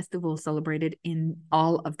widely festivals celebrated in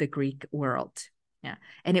all of the Greek world. Yeah.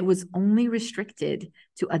 And it was only restricted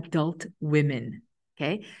to adult women.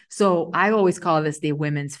 Okay. So I always call this the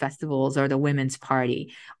women's festivals or the women's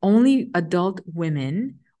party. Only adult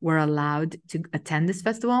women were allowed to attend this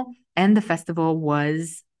festival. And the festival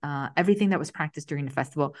was, everything that was practiced during the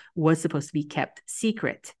festival was supposed to be kept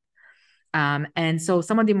secret. And so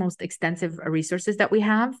some of the most extensive resources that we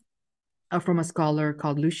have from a scholar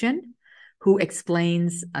called Lucian, who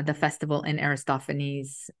explains the festival in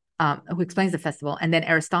Aristophanes, who explains the festival. And then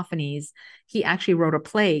Aristophanes, he actually wrote a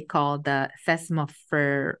play called the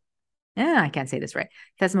I can't say this right,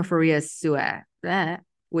 Thesmophoria Sua,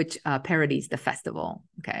 which parodies the festival.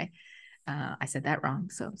 Okay. I said that wrong,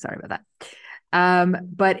 so sorry about that.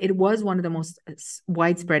 But it was one of the most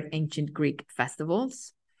widespread ancient Greek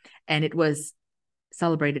festivals, and it was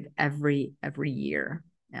celebrated every year.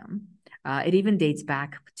 Yeah. It even dates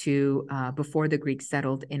back to before the Greeks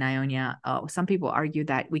settled in Ionia. Some people argue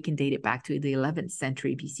that we can date it back to the 11th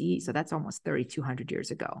century BCE, so that's almost 3,200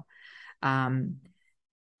 years ago.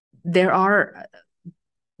 There are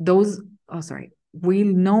those, we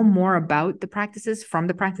know more about the practices from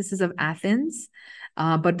the practices of Athens,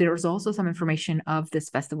 but there's also some information of this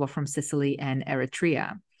festival from Sicily and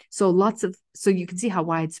Eritrea. So you can see how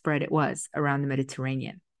widespread it was around the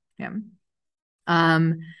Mediterranean. Yeah.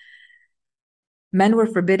 Men were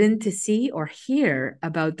forbidden to see or hear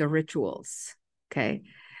about the rituals. Okay.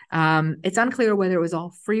 It's unclear whether it was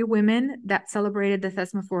all free women that celebrated the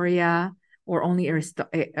Thesmophoria or only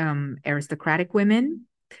aristocratic women.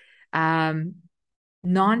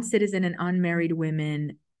 Non-citizen and unmarried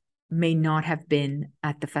women may not have been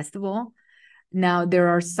at the festival. Now, there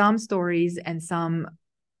are some stories and some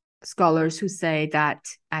scholars who say that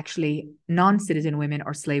actually non-citizen women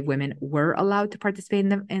or slave women were allowed to participate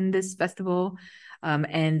in this festival,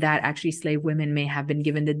 and that actually slave women may have been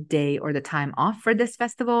given the day or the time off for this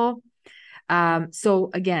festival. So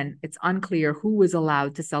again, it's unclear who was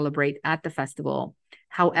allowed to celebrate at the festival.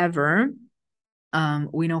 However,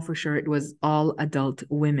 we know for sure it was all adult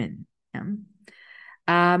women.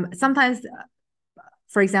 Yeah. Sometimes,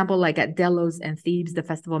 for example, like at Delos and Thebes, the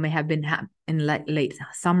festival may have been in late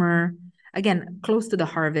summer, again, close to the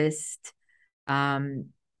harvest. And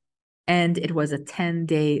it was a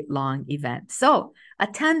 10-day long event. So a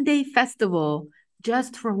 10-day festival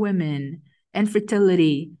just for women and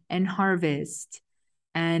fertility and harvest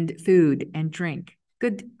and food and drink.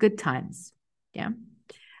 Good times. Yeah.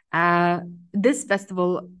 This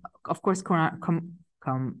festival, of course,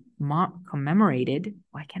 commemorated,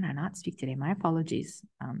 why can I not speak today? My apologies.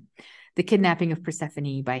 The kidnapping of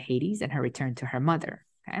Persephone by Hades and her return to her mother.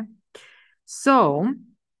 Okay. So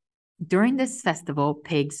during this festival,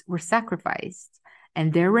 pigs were sacrificed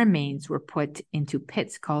and their remains were put into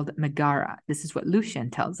pits called megara. This is what Lucian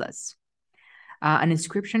tells us. An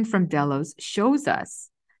inscription from Delos shows us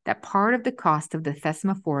that part of the cost of the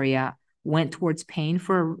Thesmophoria went towards paying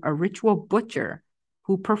for a ritual butcher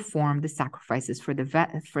who performed the sacrifices for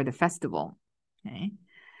the festival. Okay.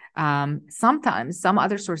 Sometimes some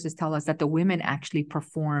other sources tell us that the women actually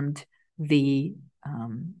performed the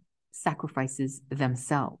sacrifices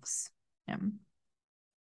themselves. Yeah.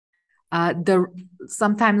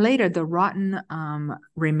 Sometime later, the rotten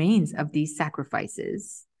remains of these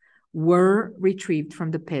sacrifices were retrieved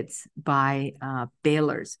from the pits by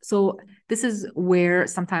bailers. So this is where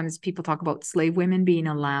sometimes people talk about slave women being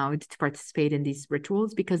allowed to participate in these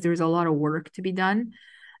rituals because there's a lot of work to be done.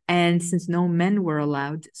 And since no men were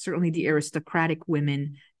allowed, certainly the aristocratic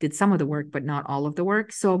women did some of the work, but not all of the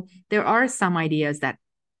work. So there are some ideas that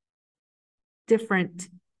different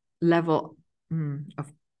level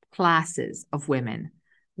of classes of women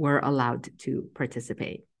were allowed to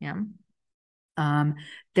participate. Yeah.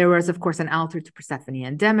 There was, of course, an altar to Persephone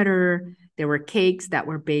and Demeter. There were cakes that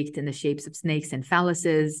were baked in the shapes of snakes and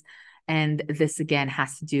phalluses. And this, again,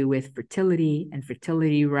 has to do with fertility and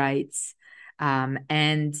fertility rites.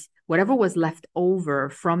 And whatever was left over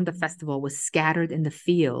from the festival was scattered in the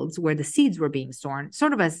fields where the seeds were being sown,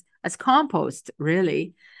 sort of as compost,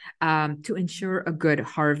 really, to ensure a good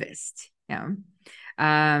harvest. Yeah.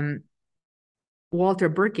 Walter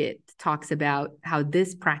Burkitt talks about how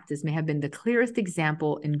this practice may have been the clearest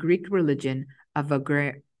example in Greek religion of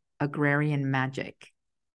agrarian magic.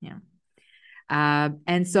 Yeah.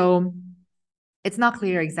 And so It's not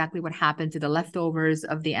clear exactly what happened to the leftovers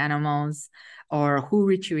of the animals or who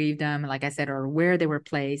retrieved them, like I said, or where they were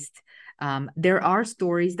placed. There are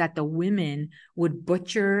stories that the women would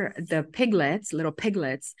butcher the piglets, little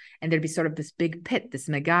piglets, and there'd be sort of this big pit, this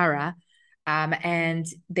megara, and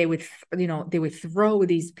they would, they would throw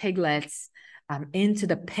these piglets into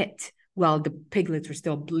the pit while the piglets were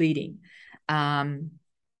still bleeding. And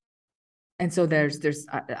so there's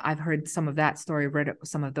I've heard some of that story, read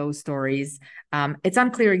some of those stories. It's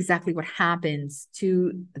unclear exactly what happens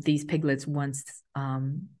to these piglets once,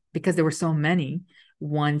 because there were so many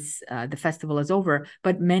once the festival is over.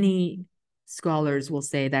 But many scholars will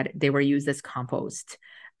say that they were used as compost.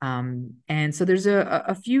 And so there's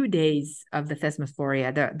a few days of the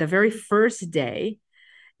Thesmophoria. The very first day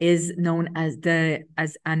is known as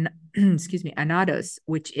an excuse me, anados,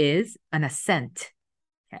 which is an ascent.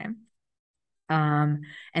 Okay. And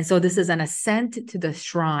so this is an ascent to the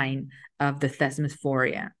shrine of the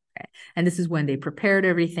Thesmophoria. Okay? And this is when they prepared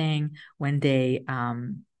everything, when they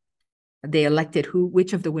elected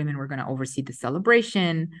which of the women were going to oversee the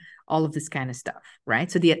celebration, all of this kind of stuff, right?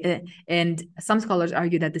 So and some scholars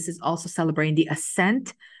argue that this is also celebrating the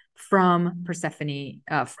ascent from Persephone,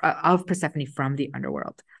 of Persephone from the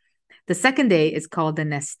underworld. The second day is called the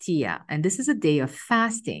Nestia, and this is a day of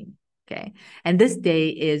fasting. Okay. And this day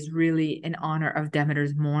is really in honor of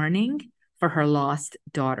Demeter's mourning for her lost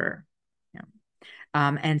daughter. Yeah.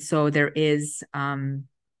 And so there is a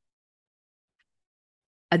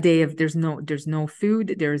day of there's no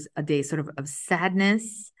food. There's a day sort of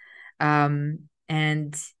sadness, and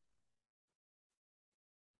a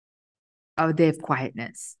day of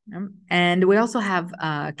quietness. And we also have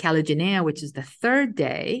Caligenea, which is the third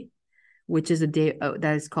day, which is a day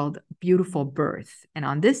that is called Beautiful Birth. And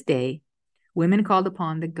on this day, women called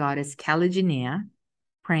upon the goddess Caligenea,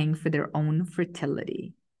 praying for their own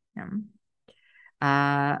fertility.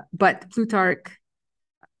 But Plutarch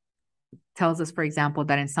tells us, for example,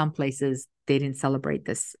 that in some places they didn't celebrate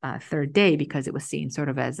this third day because it was seen sort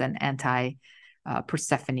of as an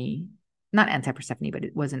anti-Persephone, not anti-Persephone, but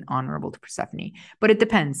it wasn't honorable to Persephone. But it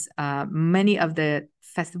depends. Many of the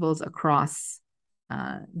festivals across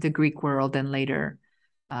the Greek world and later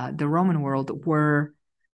the Roman world were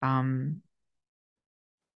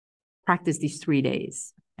practiced these 3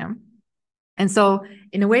 days. Yeah? And so,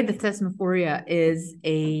 in a way, the Thesmophoria is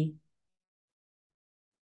a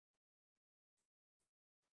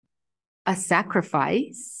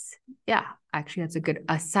sacrifice. Yeah, actually, that's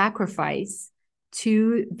a sacrifice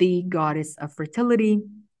to the goddess of fertility,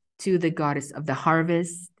 to the goddess of the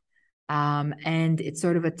harvest. And it's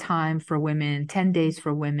sort of a time for women, 10 days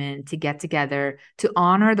for women to get together to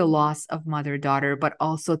honor the loss of mother-daughter, but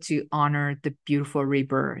also to honor the beautiful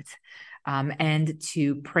rebirth. And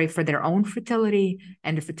to pray for their own fertility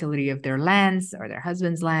and the fertility of their lands or their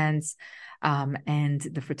husbands' lands, and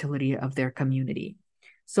the fertility of their community.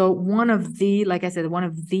 So like I said, one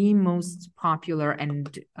of the most popular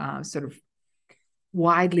and sort of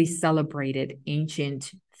widely celebrated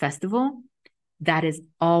ancient festival that is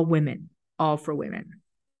all women, all for women.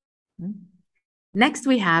 Next,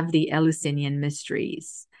 we have the Eleusinian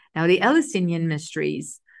Mysteries. Now, the Eleusinian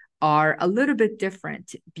Mysteries are a little bit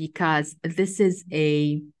different because this is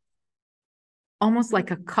almost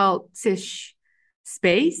like a cultish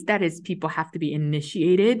space. That is, people have to be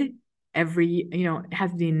initiated have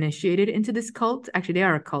to be initiated into this cult. Actually, they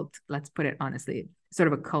are a cult. Let's put it honestly,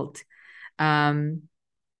 sort of a cult. And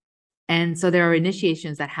so there are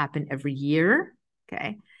initiations that happen every year.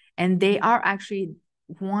 Okay. And they are actually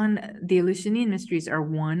the Eleusinian Mysteries are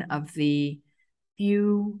one of the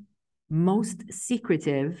few most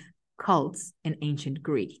secretive cults in ancient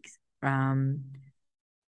Greeks.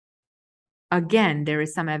 Again, there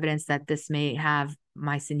is some evidence that this may have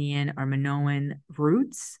Mycenaean or Minoan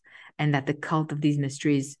roots, and that the cult of these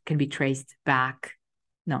mysteries can be traced back,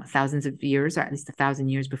 thousands of years, or at least 1,000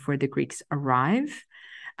 years before the Greeks arrive.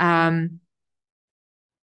 And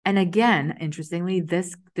again, interestingly,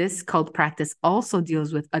 this cult practice also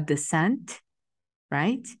deals with a descent,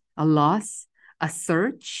 right? A loss, a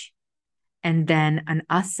search, and then an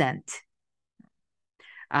ascent.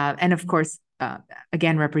 And of course,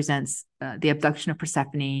 again, represents the abduction of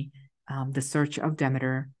Persephone, the search of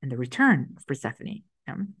Demeter, and the return of Persephone.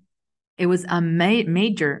 It was a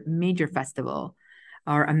major festival,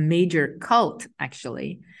 or a major cult,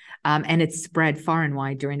 actually. And it spread far and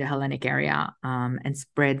wide during the Hellenic era, and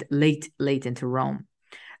spread late into Rome.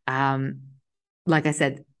 Like I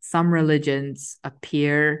said, some religions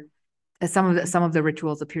appear, some of the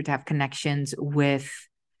rituals appear to have connections with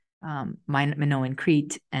Minoan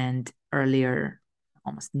Crete and earlier,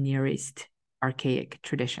 almost Near East archaic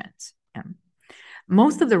traditions.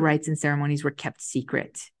 Most of the rites and ceremonies were kept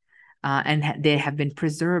secret, and they have been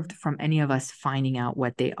preserved from any of us finding out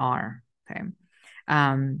what they are. Okay.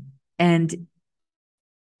 And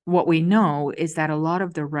what we know is that a lot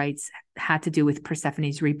of the rites had to do with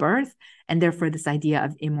Persephone's rebirth, and therefore this idea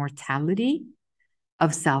of immortality,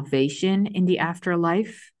 of salvation in the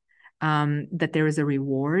afterlife, that there is a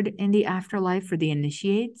reward in the afterlife for the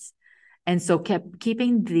initiates. And so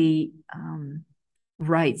keeping the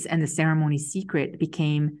rites and the ceremony secret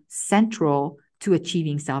became central to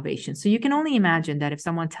achieving salvation. So you can only imagine that if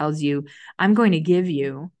someone tells you, I'm going to give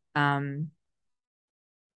you,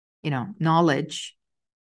 knowledge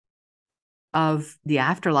of the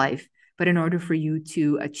afterlife, but in order for you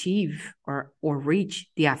to achieve or reach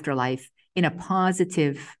the afterlife in a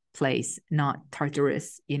positive place, not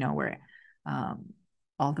Tartarus, where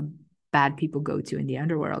all the bad people go to in the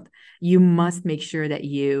underworld, you must make sure that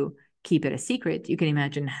you keep it a secret. You can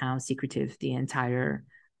imagine how secretive the entire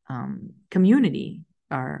community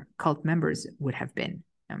or cult members would have been.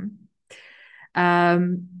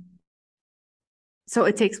 So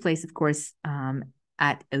it takes place, of course,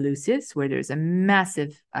 at Eleusis, where there's a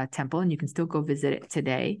massive temple, and you can still go visit it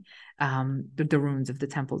today. The ruins of the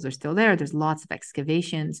temples are still there. There's lots of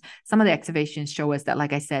excavations. Some of the excavations show us that,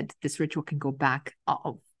 like I said, this ritual can go back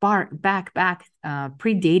far back,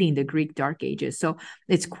 predating the Greek Dark Ages. So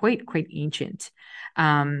it's quite ancient.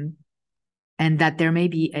 And that there may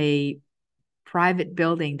be a private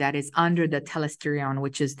building that is under the telesterion,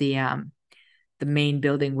 which is the main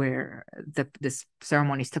building where this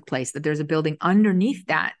ceremonies took place, that there's a building underneath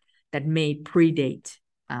that may predate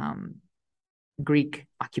Greek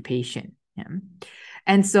occupation. Yeah.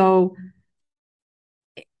 And so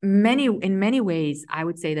in many ways, I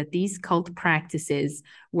would say that these cult practices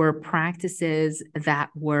were practices that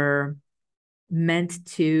were meant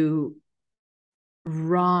to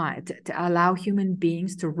allow human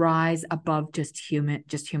beings to rise above just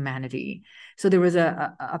humanity. So there was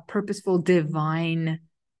a purposeful divine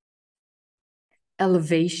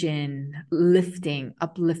elevation, lifting,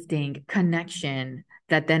 uplifting, connection,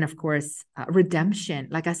 that then, of course, redemption.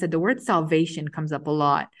 Like I said, the word salvation comes up a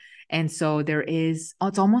lot. And so it's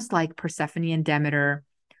almost like Persephone and Demeter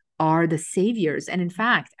are the saviors. And in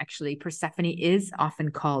fact, actually, Persephone is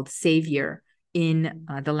often called savior in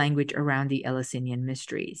the language around the Eleusinian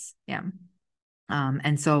mysteries. Yeah.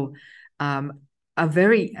 And so a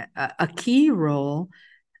key role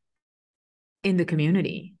in the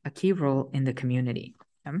community,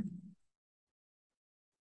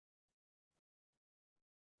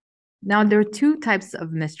 Now, there are two types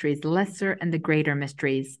of mysteries, the lesser and the greater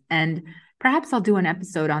mysteries. And perhaps I'll do an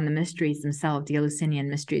episode on the mysteries themselves, the Eleusinian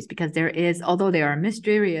mysteries, because although they are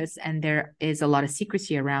mysterious and there is a lot of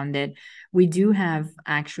secrecy around it, we do have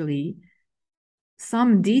actually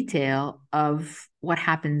some detail of what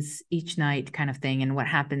happens each night, kind of thing, and what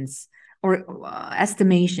happens, or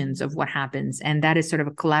estimations of what happens. And that is sort of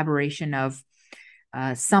a collaboration of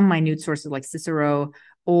some minute sources like Cicero,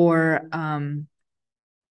 or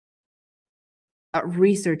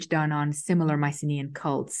research done on similar Mycenaean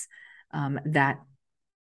cults that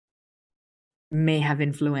may have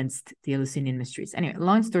influenced the Eleusinian mysteries. Anyway,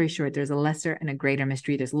 long story short, there's a lesser and a greater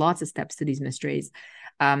mystery. There's lots of steps to these mysteries.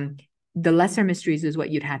 The lesser mysteries is what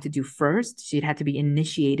you'd have to do first. So you'd have to be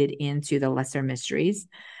initiated into the lesser mysteries.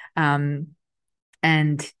 And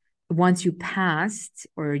once you passed,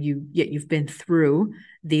 or you've been through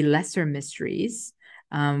the lesser mysteries,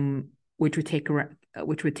 which would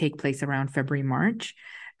take place around February, March,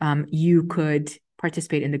 you could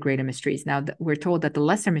participate in the greater mysteries. Now, we're told that the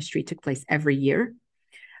lesser mystery took place every year,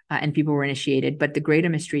 and people were initiated, but the greater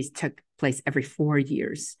mysteries took place every 4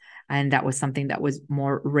 years. And that was something that was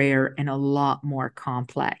more rare and a lot more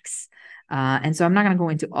complex. And so I'm not going to go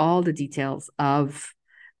into all the details of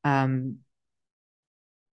the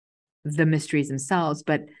mysteries themselves,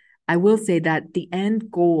 but I will say that the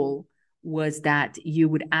end goal was that you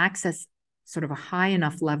would access sort of a high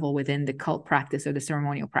enough level within the cult practice or the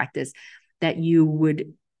ceremonial practice that you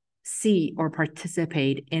would see or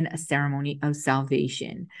participate in a ceremony of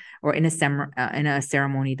salvation, or in a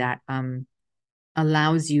ceremony that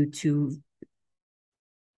allows you to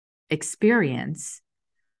experience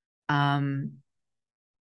a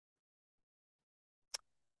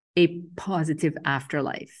positive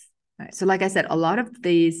afterlife. Right? So like I said, a lot of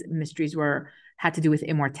these mysteries had to do with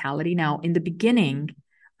immortality. Now, in the beginning,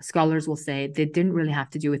 scholars will say they didn't really have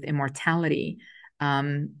to do with immortality.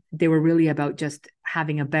 They were really about just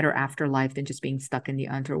having a better afterlife than just being stuck in the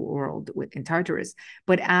underworld in Tartarus.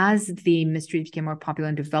 But as the mystery became more popular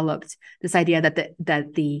and developed, this idea that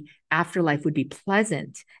the afterlife would be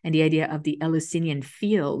pleasant, and the idea of the Eleusinian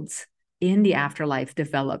fields in the afterlife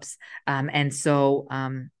develops. And so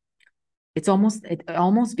it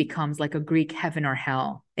almost becomes like a Greek heaven or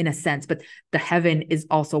hell in a sense, but the heaven is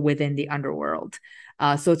also within the underworld.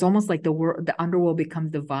 So it's almost like the underworld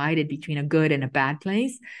becomes divided between a good and a bad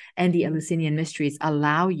place, and the Eleusinian mysteries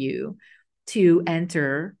allow you to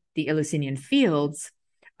enter the Eleusinian fields,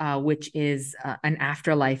 which is an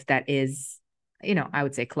afterlife that is, I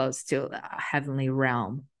would say close to a heavenly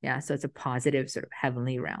realm. Yeah, so it's a positive sort of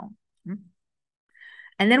heavenly realm.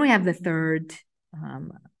 And then we have the third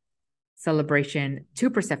celebration to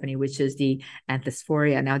Persephone, which is the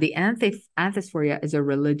Anthesphoria. Now, the Anthesphoria is a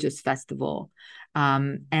religious festival,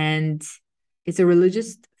 and it's a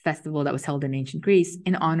religious festival that was held in ancient Greece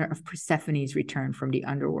in honor of Persephone's return from the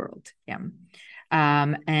underworld. Yeah,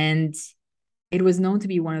 and it was known to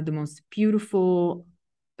be one of the most beautiful.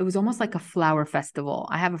 It was almost like a flower festival.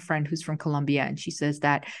 I have a friend who's from Colombia, and she says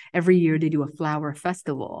that every year they do a flower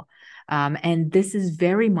festival. And this is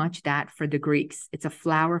very much that for the Greeks. It's a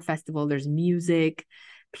flower festival. There's music,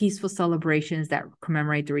 peaceful celebrations that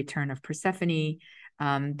commemorate the return of Persephone,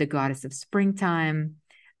 the goddess of springtime.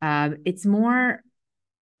 It's more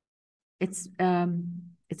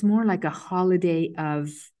like a holiday of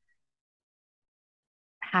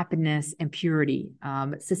happiness and purity.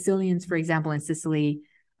 Sicilians, for example, in Sicily,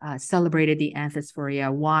 celebrated the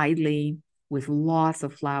Anthesphoria widely with lots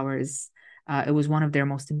of flowers. It was one of their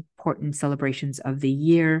most important celebrations of the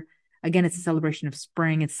year. Again, it's a celebration of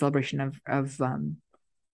spring. It's a celebration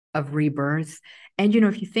of rebirth. And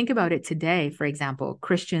if you think about it today, for example,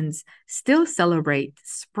 Christians still celebrate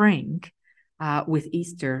spring with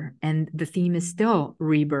Easter, and the theme is still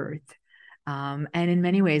rebirth. And in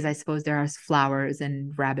many ways, I suppose there are flowers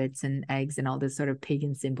and rabbits and eggs and all this sort of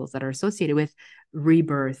pagan symbols that are associated with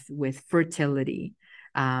rebirth, with fertility.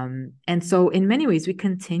 And so in many ways, we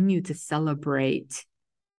continue to celebrate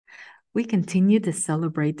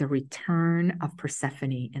the return of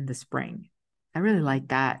Persephone in the spring. I really like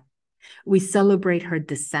that. We celebrate her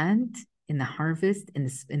descent in the harvest, in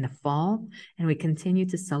the fall, and we continue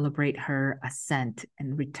to celebrate her ascent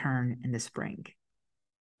and return in the spring.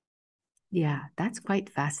 Yeah, that's quite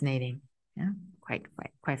fascinating. Yeah, quite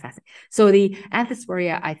fascinating. So the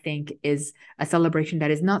Anthesphoria, I think, is a celebration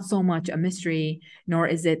that is not so much a mystery, nor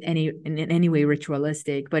is it in any way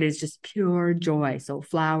ritualistic, but it's just pure joy. So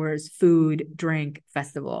flowers, food, drink,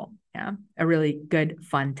 festival. Yeah, a really good,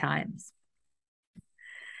 fun times.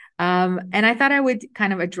 And I thought I would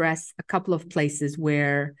kind of address a couple of places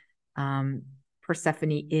where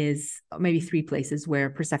Persephone is, maybe three places where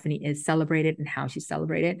Persephone is celebrated and how she's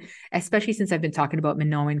celebrated, especially since I've been talking about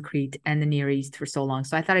Minoan Crete and the Near East for so long.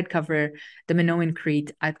 So I thought I'd cover the Minoan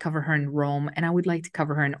Crete, I'd cover her in Rome, and I would like to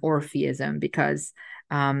cover her in Orphism, because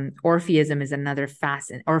Orphism is another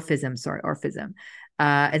Orphism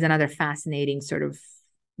is another fascinating sort of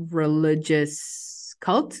religious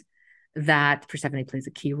cult that Persephone plays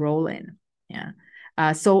a key role in. Yeah.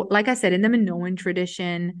 So like I said, in the Minoan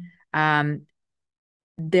tradition,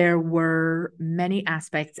 there were many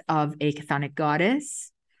aspects of a chthonic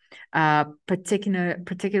goddess,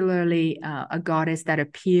 particularly a goddess that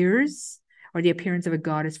appears, or the appearance of a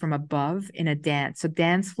goddess from above in a dance. So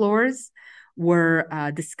dance floors were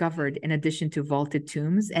discovered in addition to vaulted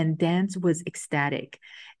tombs, and dance was ecstatic.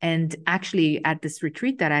 And actually, at this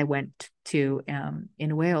retreat that I went to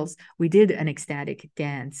in Wales, we did an ecstatic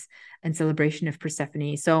dance in celebration of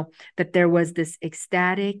Persephone. So that there was this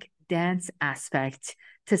ecstatic dance aspect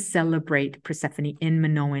to celebrate Persephone in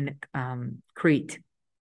Minoan Crete.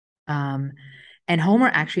 And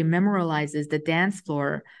Homer actually memorializes the dance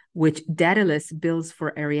floor which Daedalus builds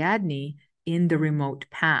for Ariadne in the remote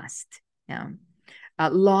past. Yeah.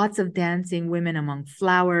 Lots of dancing women among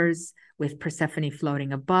flowers, with Persephone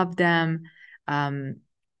floating above them.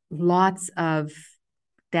 Lots of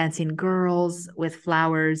dancing girls with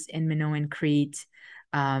flowers in Minoan Crete.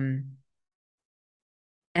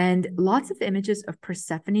 And lots of images of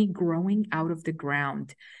Persephone growing out of the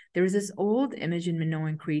ground. There is this old image in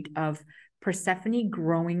Minoan Crete of Persephone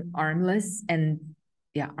growing armless and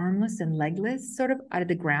legless, sort of out of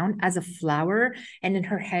the ground as a flower, and then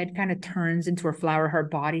her head kind of turns into a flower, her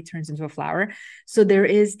body turns into a flower. So there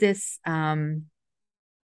is this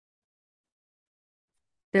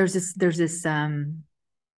there's this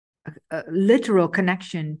a literal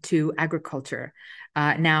connection to agriculture.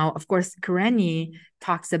 Now, of course, Karenyi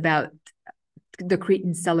talks about the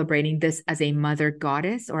Cretans celebrating this as a mother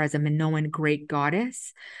goddess, or as a Minoan great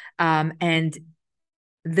goddess. And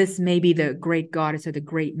this may be the great goddess or the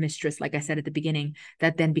great mistress, like I said at the beginning,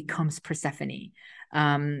 that then becomes Persephone.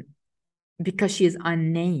 Because she is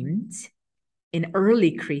unnamed, in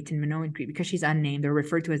early Crete, in Minoan Crete, because she's unnamed or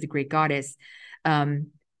referred to as the great goddess,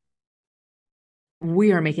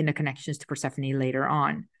 we are making the connections to Persephone later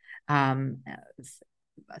on.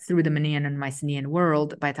 Through the Minoan and Mycenaean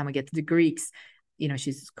world, by the time we get to the Greeks,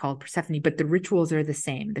 she's called Persephone, but the rituals are the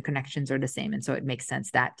same, the connections are the same. And so it makes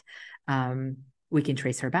sense that we can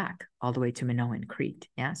trace her back all the way to Minoan Crete.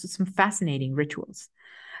 Yeah, so some fascinating rituals.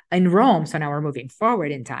 In Rome, so now we're moving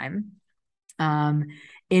forward in time.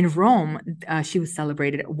 In Rome, she was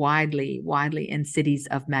celebrated widely in cities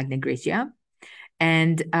of Magna Graecia.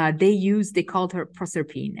 And they called her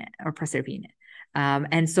Proserpine.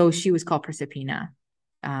 And so she was called Proserpina.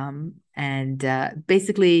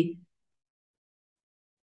 Basically,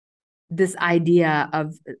 this idea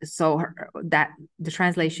of that the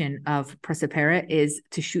translation of Proserpera is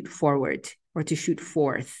to shoot forward or to shoot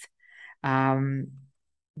forth.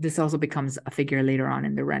 This also becomes a figure later on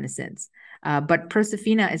in the Renaissance. But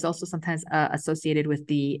Proserpina is also sometimes associated with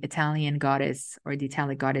the Italian goddess or the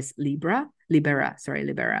Italic goddess Libera.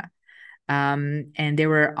 And they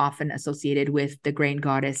were often associated with the grain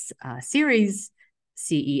goddess Ceres,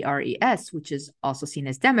 Ceres, which is also seen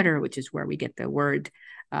as Demeter, which is where we get the word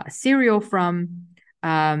cereal from.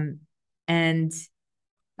 There's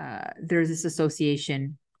this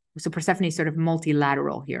association. So Persephone is sort of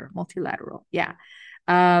multilateral here. Yeah.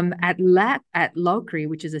 At Locri,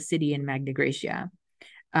 which is a city in Magna Graecia,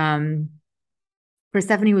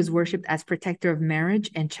 Persephone was worshipped as protector of marriage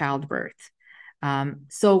and childbirth. And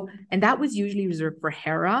that was usually reserved for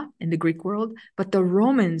Hera in the Greek world, but the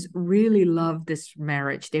Romans really loved this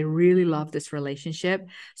marriage. They really loved this relationship.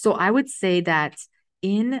 So I would say that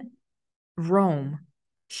in Rome,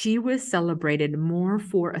 she was celebrated more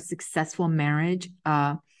for a successful marriage,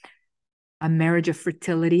 a marriage of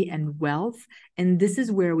fertility and wealth. And this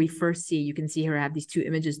is where we first see, you can see here I have these two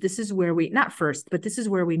images. This is where this is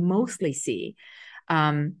where we mostly see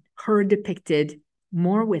her depicted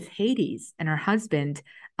more with Hades and her husband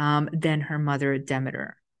than her mother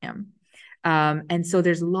Demeter. Yeah. And so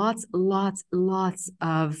there's lots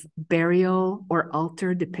of burial or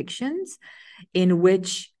altar depictions in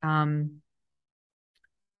which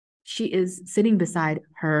she is sitting beside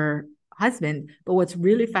her husband. But what's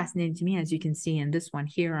really fascinating to me, as you can see in this one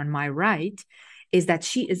here on my right, is that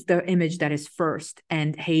she is the image that is first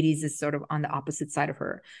and Hades is sort of on the opposite side of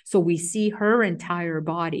her. So we see her entire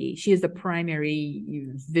body. She is the primary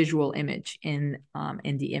visual image in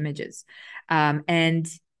the images. And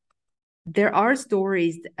there are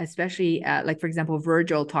stories, especially like, for example,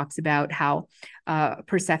 Virgil talks about how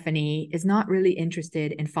Persephone is not really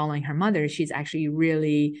interested in following her mother. She's actually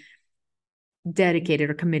really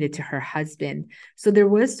dedicated or committed to her husband. So there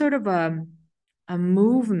was sort of a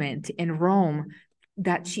movement in Rome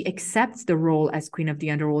that she accepts the role as queen of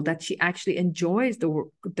the underworld, that she actually enjoys the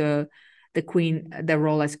role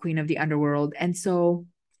as queen of the underworld. And so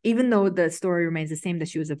even though the story remains the same, that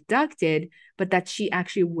she was abducted, but that she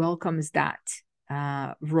actually welcomes that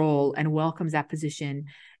role and welcomes that position,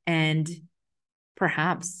 and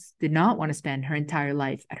perhaps did not want to spend her entire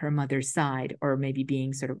life at her mother's side, or maybe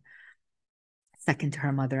being sort of second to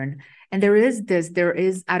her mother. And there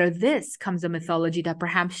is out of this comes a mythology that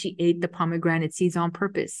perhaps she ate the pomegranate seeds on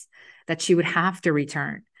purpose, that she would have to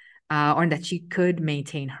return, or that she could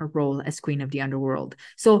maintain her role as queen of the underworld.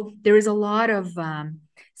 So there is a lot of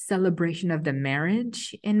celebration of the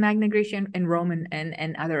marriage in Magna Graecia, in Rome,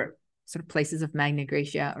 and other sort of places of Magna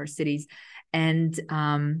Graecia or cities. And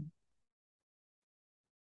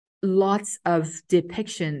lots of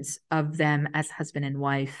depictions of them as husband and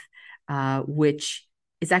wife, which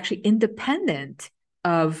is actually independent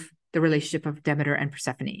of the relationship of Demeter and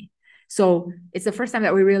Persephone. So it's the first time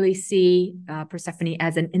that we really see Persephone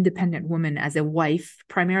as an independent woman, as a wife,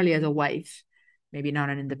 primarily as a wife, maybe not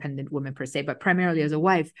an independent woman per se, but primarily as a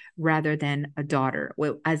wife rather than a daughter.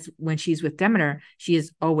 Well, as when she's with Demeter, she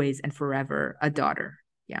is always and forever a daughter.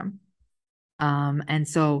 Yeah. And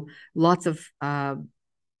so lots of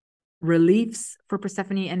reliefs for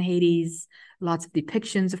Persephone and Hades, lots of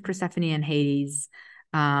depictions of Persephone and Hades,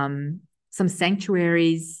 some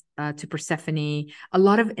sanctuaries to Persephone, a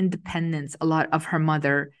lot of independence, a lot of her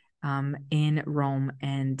mother in Rome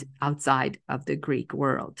and outside of the Greek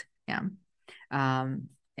world. Yeah.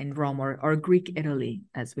 In Rome or Greek Italy,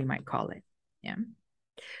 as we might call it. Yeah.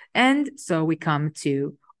 And so we come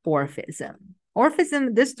to Orphism.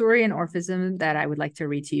 Orphism, this story in Orphism that I would like to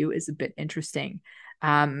read to you is a bit interesting.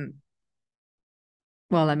 Well,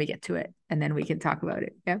 let me get to it and then we can talk about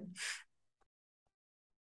it. Yeah.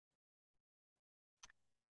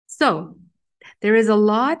 So there is a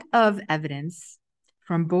lot of evidence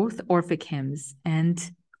from both Orphic hymns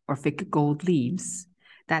and Orphic gold leaves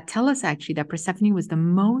that tell us actually that Persephone was the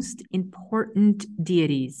most important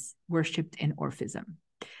deities worshipped in Orphism.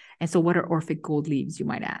 And so, what are Orphic gold leaves, you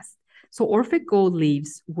might ask? So, Orphic gold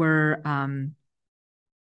leaves were a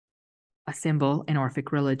symbol in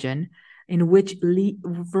Orphic religion in which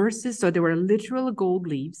verses, so there were literal gold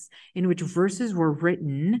leaves in which verses were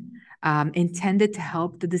written intended to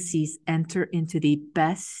help the deceased enter into the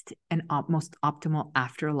best and most optimal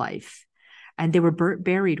afterlife. And they were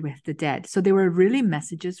buried with the dead. So they were really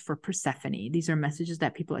messages for Persephone. These are messages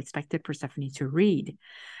that people expected Persephone to read.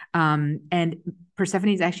 And Persephone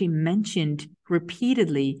is actually mentioned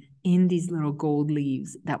repeatedly in these little gold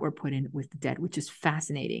leaves that were put in with the dead, which is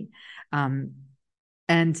fascinating. And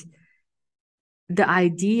the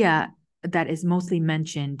idea that is mostly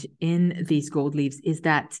mentioned in these gold leaves is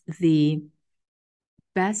that the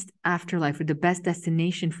best afterlife, or the best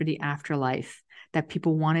destination for the afterlife that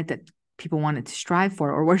people wanted to strive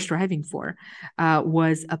for, or were striving for,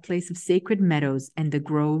 was a place of sacred meadows and the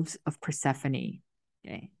groves of Persephone.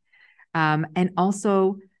 Okay. And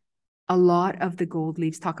also, a lot of the gold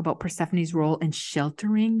leaves talk about Persephone's role in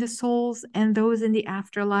sheltering the souls and those in the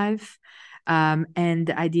afterlife, and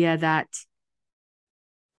the idea that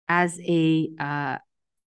as a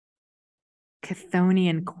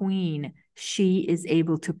Chthonian queen, she is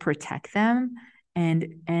able to protect them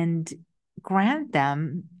and grant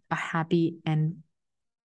them a happy and,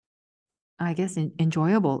 I guess,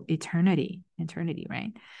 enjoyable eternity,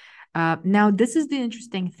 right? Now, this is the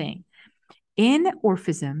interesting thing. In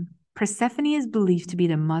Orphism, Persephone is believed to be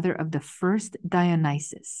the mother of the first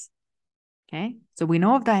Dionysus. Okay, so we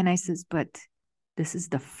know of Dionysus, but this is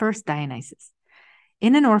the first Dionysus.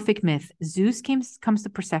 In an Orphic myth, Zeus comes to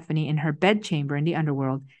Persephone in her bedchamber in the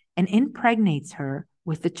underworld and impregnates her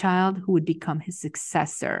with the child who would become his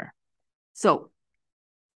successor. So,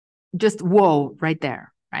 just whoa, right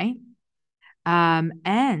there, right?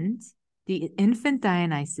 And the infant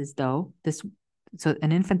Dionysus, though, so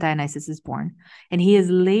an infant Dionysus is born, and he is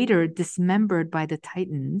later dismembered by the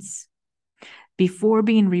Titans before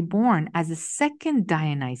being reborn as a second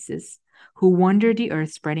Dionysus who wandered the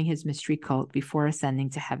earth spreading his mystery cult before ascending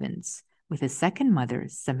to heavens with his second mother,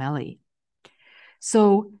 Semele.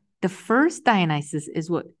 So the first Dionysus is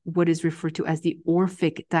what is referred to as the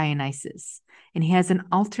Orphic Dionysus, and he has an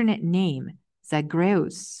alternate name,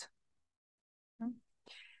 Zagreus.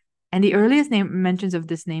 And the earliest mentions of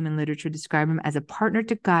this name in literature describe him as a partner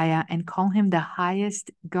to Gaia and call him the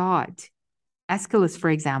highest god. Aeschylus, for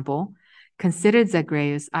example, considered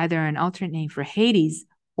Zagreus either an alternate name for Hades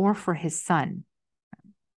or for his son,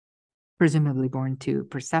 presumably born to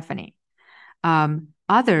Persephone.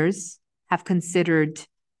 Others have considered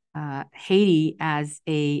Hades as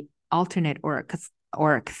a alternate or a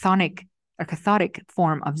chthonic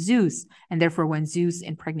form of Zeus, and therefore when Zeus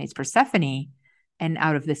impregnates Persephone, and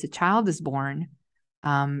out of this a child is born,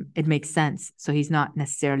 it makes sense. So he's not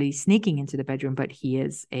necessarily sneaking into the bedroom, but he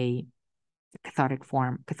is a chthonic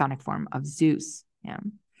form of Zeus. Yeah.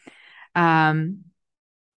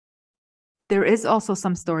 There is also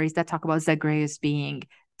some stories that talk about Zagreus being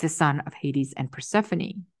the son of Hades and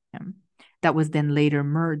Persephone. That was then later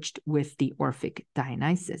merged with the Orphic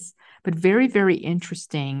Dionysus. But very, very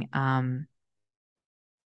interesting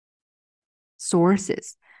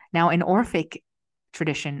sources. Now, in Orphic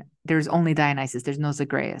tradition, there's only Dionysus, there's no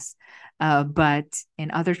Zagreus. But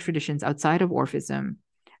in other traditions outside of Orphism,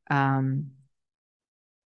 there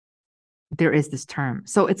is this term.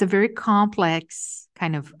 So it's a very complex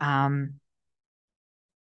kind of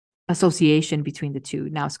association between the two.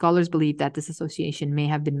 Now, scholars believe that this association may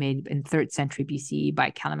have been made in 3rd century BCE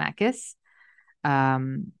by Callimachus,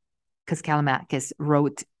 because Callimachus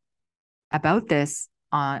wrote about this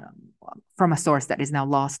from a source that is now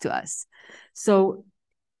lost to us. So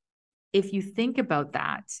if you think about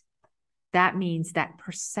that, that means that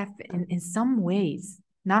Persephone, in some ways,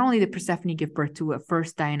 not only did Persephone give birth to a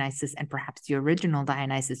first Dionysus and perhaps the original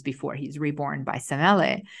Dionysus before he's reborn by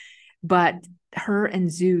Semele, but her and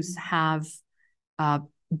Zeus have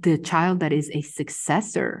the child that is a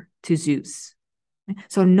successor to Zeus.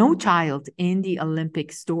 So no child in the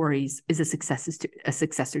Olympic stories is a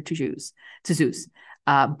successor to Zeus.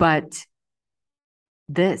 But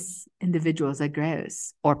this individual,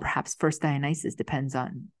 Zagreus, or perhaps first Dionysus, depends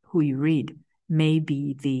on who you read, may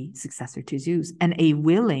be the successor to Zeus, and a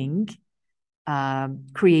willing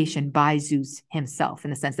creation by Zeus himself, in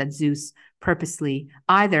the sense that Zeus purposely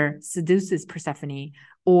either seduces Persephone,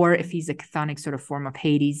 or if he's a chthonic sort of form of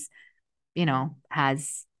Hades,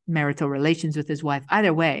 has marital relations with his wife.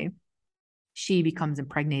 Either way, she becomes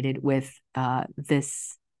impregnated with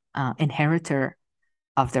this inheritor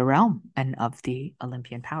of the realm and of the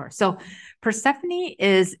Olympian power. So Persephone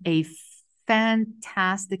is a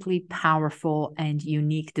fantastically powerful and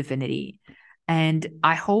unique divinity. And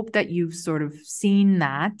I hope that you've sort of seen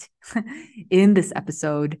that in this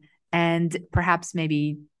episode and perhaps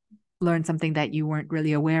maybe learn something that you weren't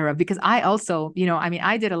really aware of. Because I also, I mean,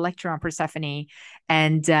 I did a lecture on Persephone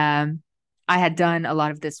and I had done a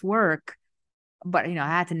lot of this work, but I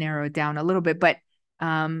had to narrow it down a little bit. But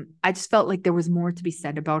I just felt like there was more to be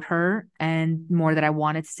said about her and more that I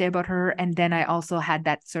wanted to say about her. And then I also had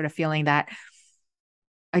that sort of feeling that,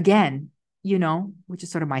 again, which is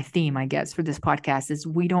sort of my theme, I guess, for this podcast, is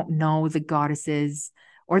we don't know the goddesses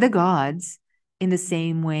or the gods in the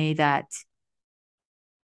same way that,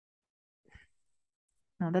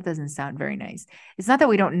 no, that doesn't sound very nice. It's not that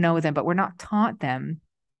we don't know them, but we're not taught them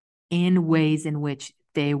in ways in which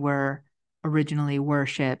they were originally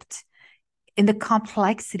worshipped, in the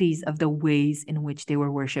complexities of the ways in which they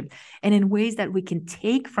were worshipped, and in ways that we can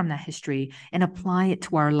take from that history and apply it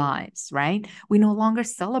to our lives, right? We no longer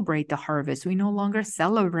celebrate the harvest. We no longer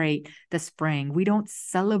celebrate the spring. We don't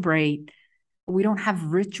have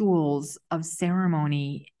rituals of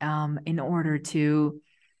ceremony in order to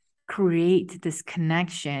create this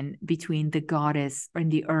connection between the goddess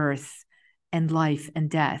and the earth and life and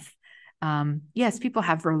death. Yes, people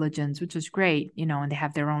have religions, which is great, and they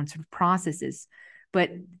have their own sort of processes,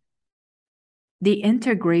 but the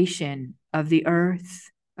integration of the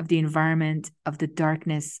earth, of the environment, of the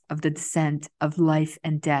darkness, of the descent, of life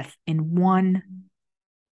and death in one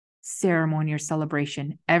ceremony or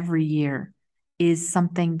celebration every year is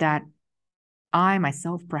something that I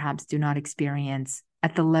myself perhaps do not experience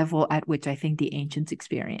at the level at which I think the ancients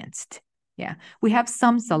experienced. Yeah, we have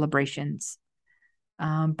some celebrations,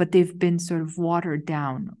 but they've been sort of watered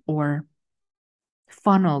down or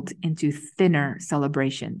funneled into thinner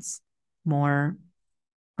celebrations, more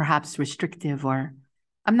perhaps restrictive, or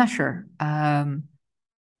I'm not sure. But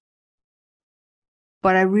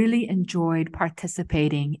I really enjoyed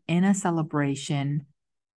participating in a celebration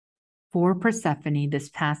for Persephone this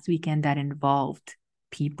past weekend that involved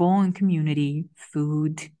people and community,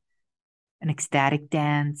 food, an ecstatic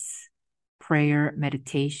dance, prayer,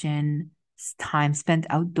 meditation, time spent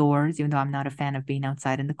outdoors, even though I'm not a fan of being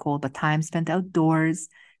outside in the cold, but time spent outdoors,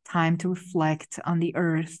 time to reflect on the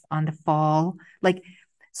earth, on the fall. Like,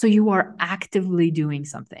 so you are actively doing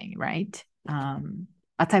something, right?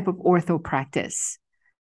 A type of orthopraxis,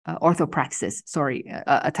 sorry,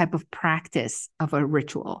 a type of practice of a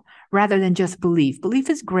ritual rather than just belief. Belief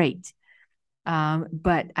is great.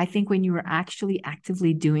 But I think when you are actually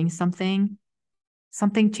actively doing something,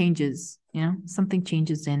 something changes, something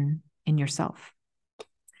changes in yourself.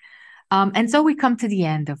 And so we come to the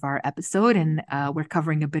end of our episode, and we're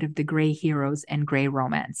covering a bit of the gray heroes and gray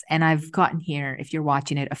romance. And I've gotten here, if you're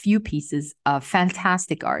watching it, a few pieces of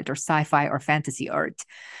fantastic art or sci-fi or fantasy art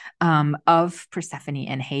of Persephone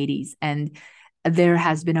and Hades. And there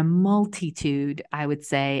has been a multitude, I would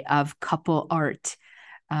say, of couple art.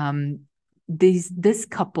 This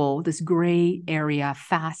couple, this gray area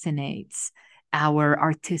fascinates our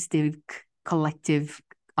artistic collective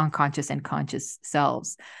unconscious and conscious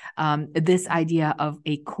selves. This idea of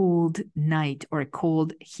a cold knight or a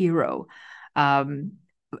cold hero and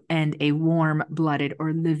a warm-blooded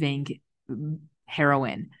or living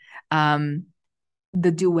heroine. The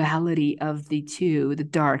duality of the two, the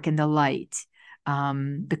dark and the light,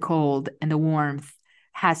 the cold and the warmth,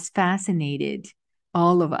 has fascinated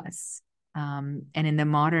all of us. And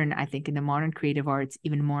I think in the modern creative arts,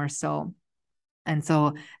 even more so. And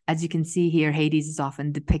so, as you can see here, Hades is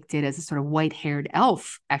often depicted as a sort of white-haired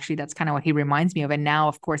elf. Actually, that's kind of what he reminds me of. And now,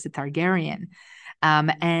 of course, a Targaryen.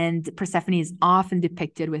 And Persephone is often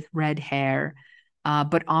depicted with red hair,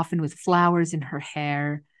 but often with flowers in her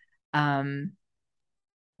hair,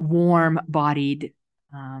 warm-bodied,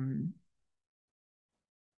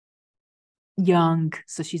 young.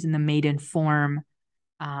 So she's in the maiden form,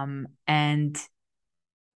 and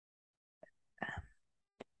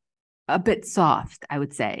a bit soft, I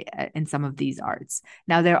would say, in some of these arts.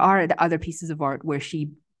 Now, there are the other pieces of art where she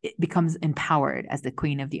becomes empowered as the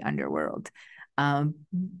queen of the underworld.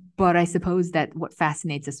 But I suppose that what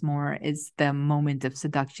fascinates us more is the moment of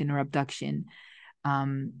seduction or abduction,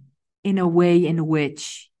 in a way in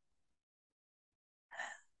which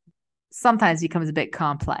sometimes becomes a bit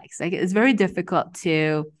complex. Like, it's very difficult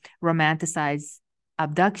to romanticize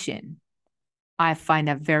abduction. I find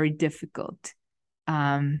that very difficult.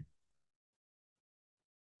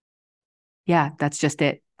 Yeah, that's just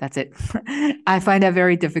it. That's it. I find that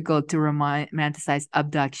very difficult to romanticize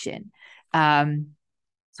abduction. So I'm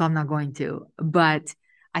not going to. But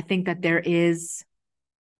I think that there is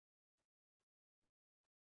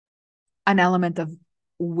an element of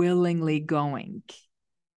willingly going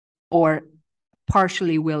or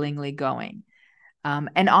partially willingly going.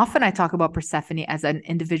 And often I talk about Persephone as an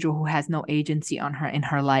individual who has no agency on her in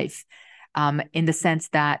her life, in the sense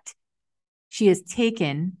that she is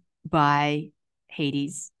taken by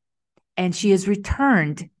Hades and she is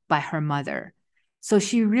returned by her mother. So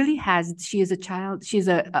she really has, she is a child, she's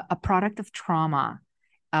a product of trauma,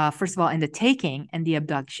 first of all, in the taking and the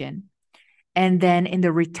abduction, and then in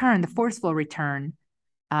the return, the forceful return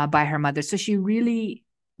by her mother. So she really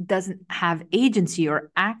doesn't have agency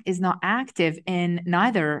or is not active in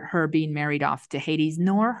neither her being married off to Hades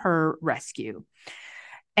nor her rescue.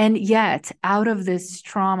 And yet, out of this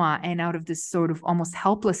trauma and out of this sort of almost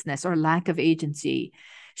helplessness or lack of agency,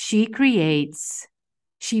 she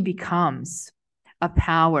becomes a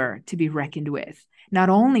power to be reckoned with. Not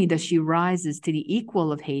only does she rises to the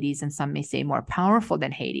equal of Hades, and some may say more powerful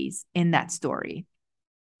than Hades in that story,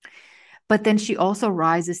 but then she also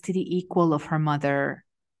rises to the equal of her mother,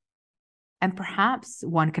 and perhaps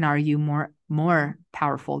one can argue more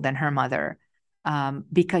powerful than her mother,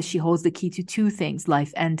 because she holds the key to two things,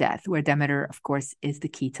 life and death, where Demeter, of course, is the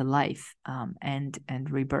key to life, and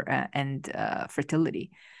rebirth and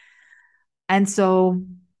fertility. And so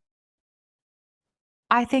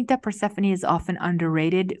I think that Persephone is often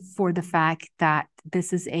underrated for the fact that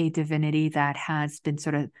this is a divinity that has been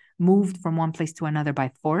sort of moved from one place to another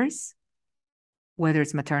by force, whether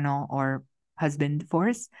it's maternal or husband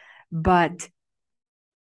force, but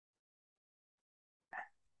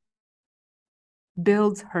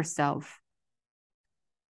builds herself,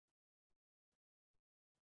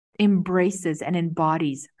 embraces and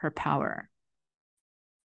embodies her power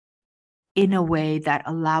in a way that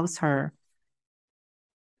allows her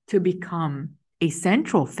to become a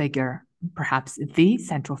central figure, perhaps the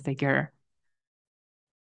central figure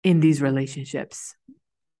in these relationships.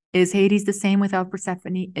 Is Hades the same without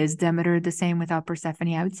Persephone? Is Demeter the same without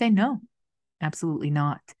Persephone? I would say no, absolutely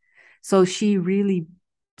not. So she really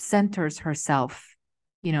centers herself,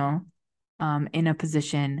 in a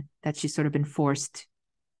position that she's sort of been forced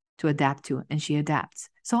to adapt to, and she adapts.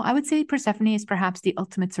 So I would say Persephone is perhaps the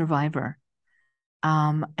ultimate survivor,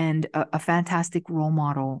 and a fantastic role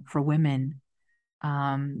model for women,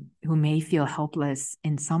 who may feel helpless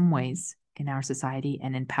in some ways in our society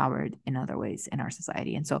and empowered in other ways in our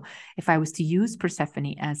society. And so if I was to use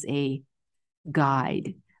Persephone as a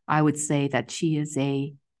guide, I would say that she is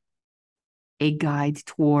a guide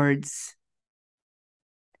towards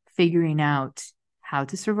figuring out how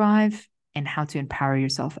to survive and how to empower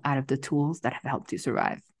yourself out of the tools that have helped you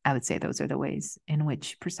survive. I would say those are the ways in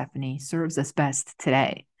which Persephone serves us best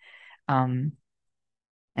today, and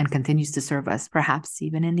continues to serve us, perhaps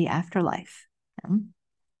even in the afterlife.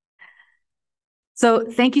 So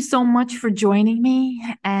thank you so much for joining me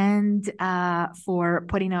and for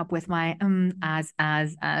putting up with my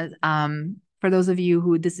for those of you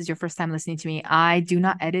who this is your first time listening to me, I do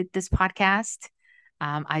not edit this podcast.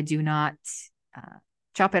 I do not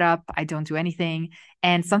chop it up. I don't do anything.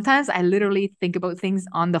 And sometimes I literally think about things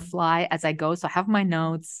on the fly as I go. So I have my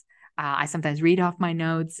notes. I sometimes read off my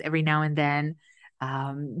notes every now and then.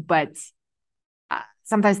 But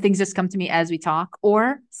sometimes things just come to me as we talk,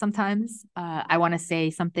 or sometimes I want to say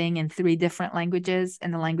something in 3 different languages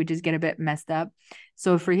and the languages get a bit messed up.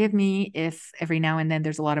 So forgive me if every now and then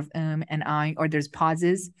there's a lot of and I, or there's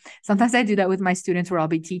pauses. Sometimes I do that with my students where I'll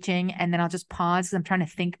be teaching and then I'll just pause because I'm trying to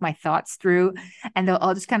think my thoughts through, and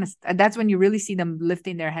I'll just kind of, that's when you really see them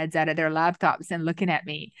lifting their heads out of their laptops and looking at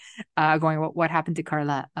me, going, what happened to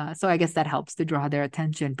Carla? So I guess that helps to draw their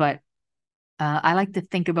attention. But I like to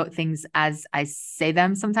think about things as I say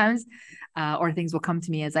them sometimes, or things will come to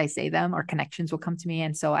me as I say them, or connections will come to me.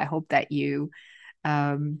 And so I hope that you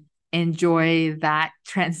enjoy that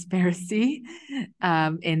transparency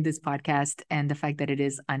in this podcast, and the fact that it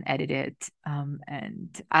is unedited.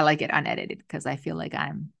 And I like it unedited because I feel like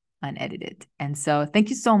I'm unedited. And so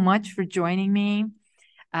thank you so much for joining me.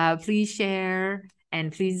 Please share,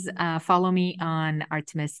 and please follow me on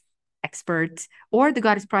Artemis Expert or the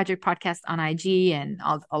Goddess Project podcast on IG and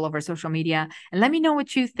all over social media, and let me know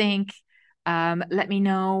what you think. Let me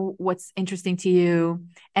know what's interesting to you,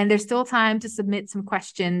 and there's still time to submit some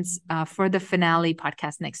questions for the finale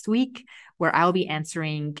podcast next week, where I'll be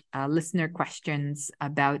answering listener questions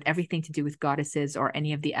about everything to do with goddesses or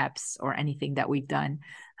any of the eps or anything that we've done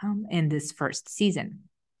in this first season.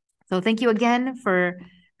 So thank you again for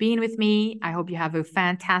being with me. I hope you have a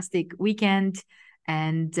fantastic weekend,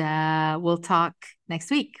 and we'll talk next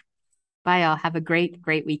week. Bye, y'all. Have a great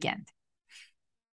weekend.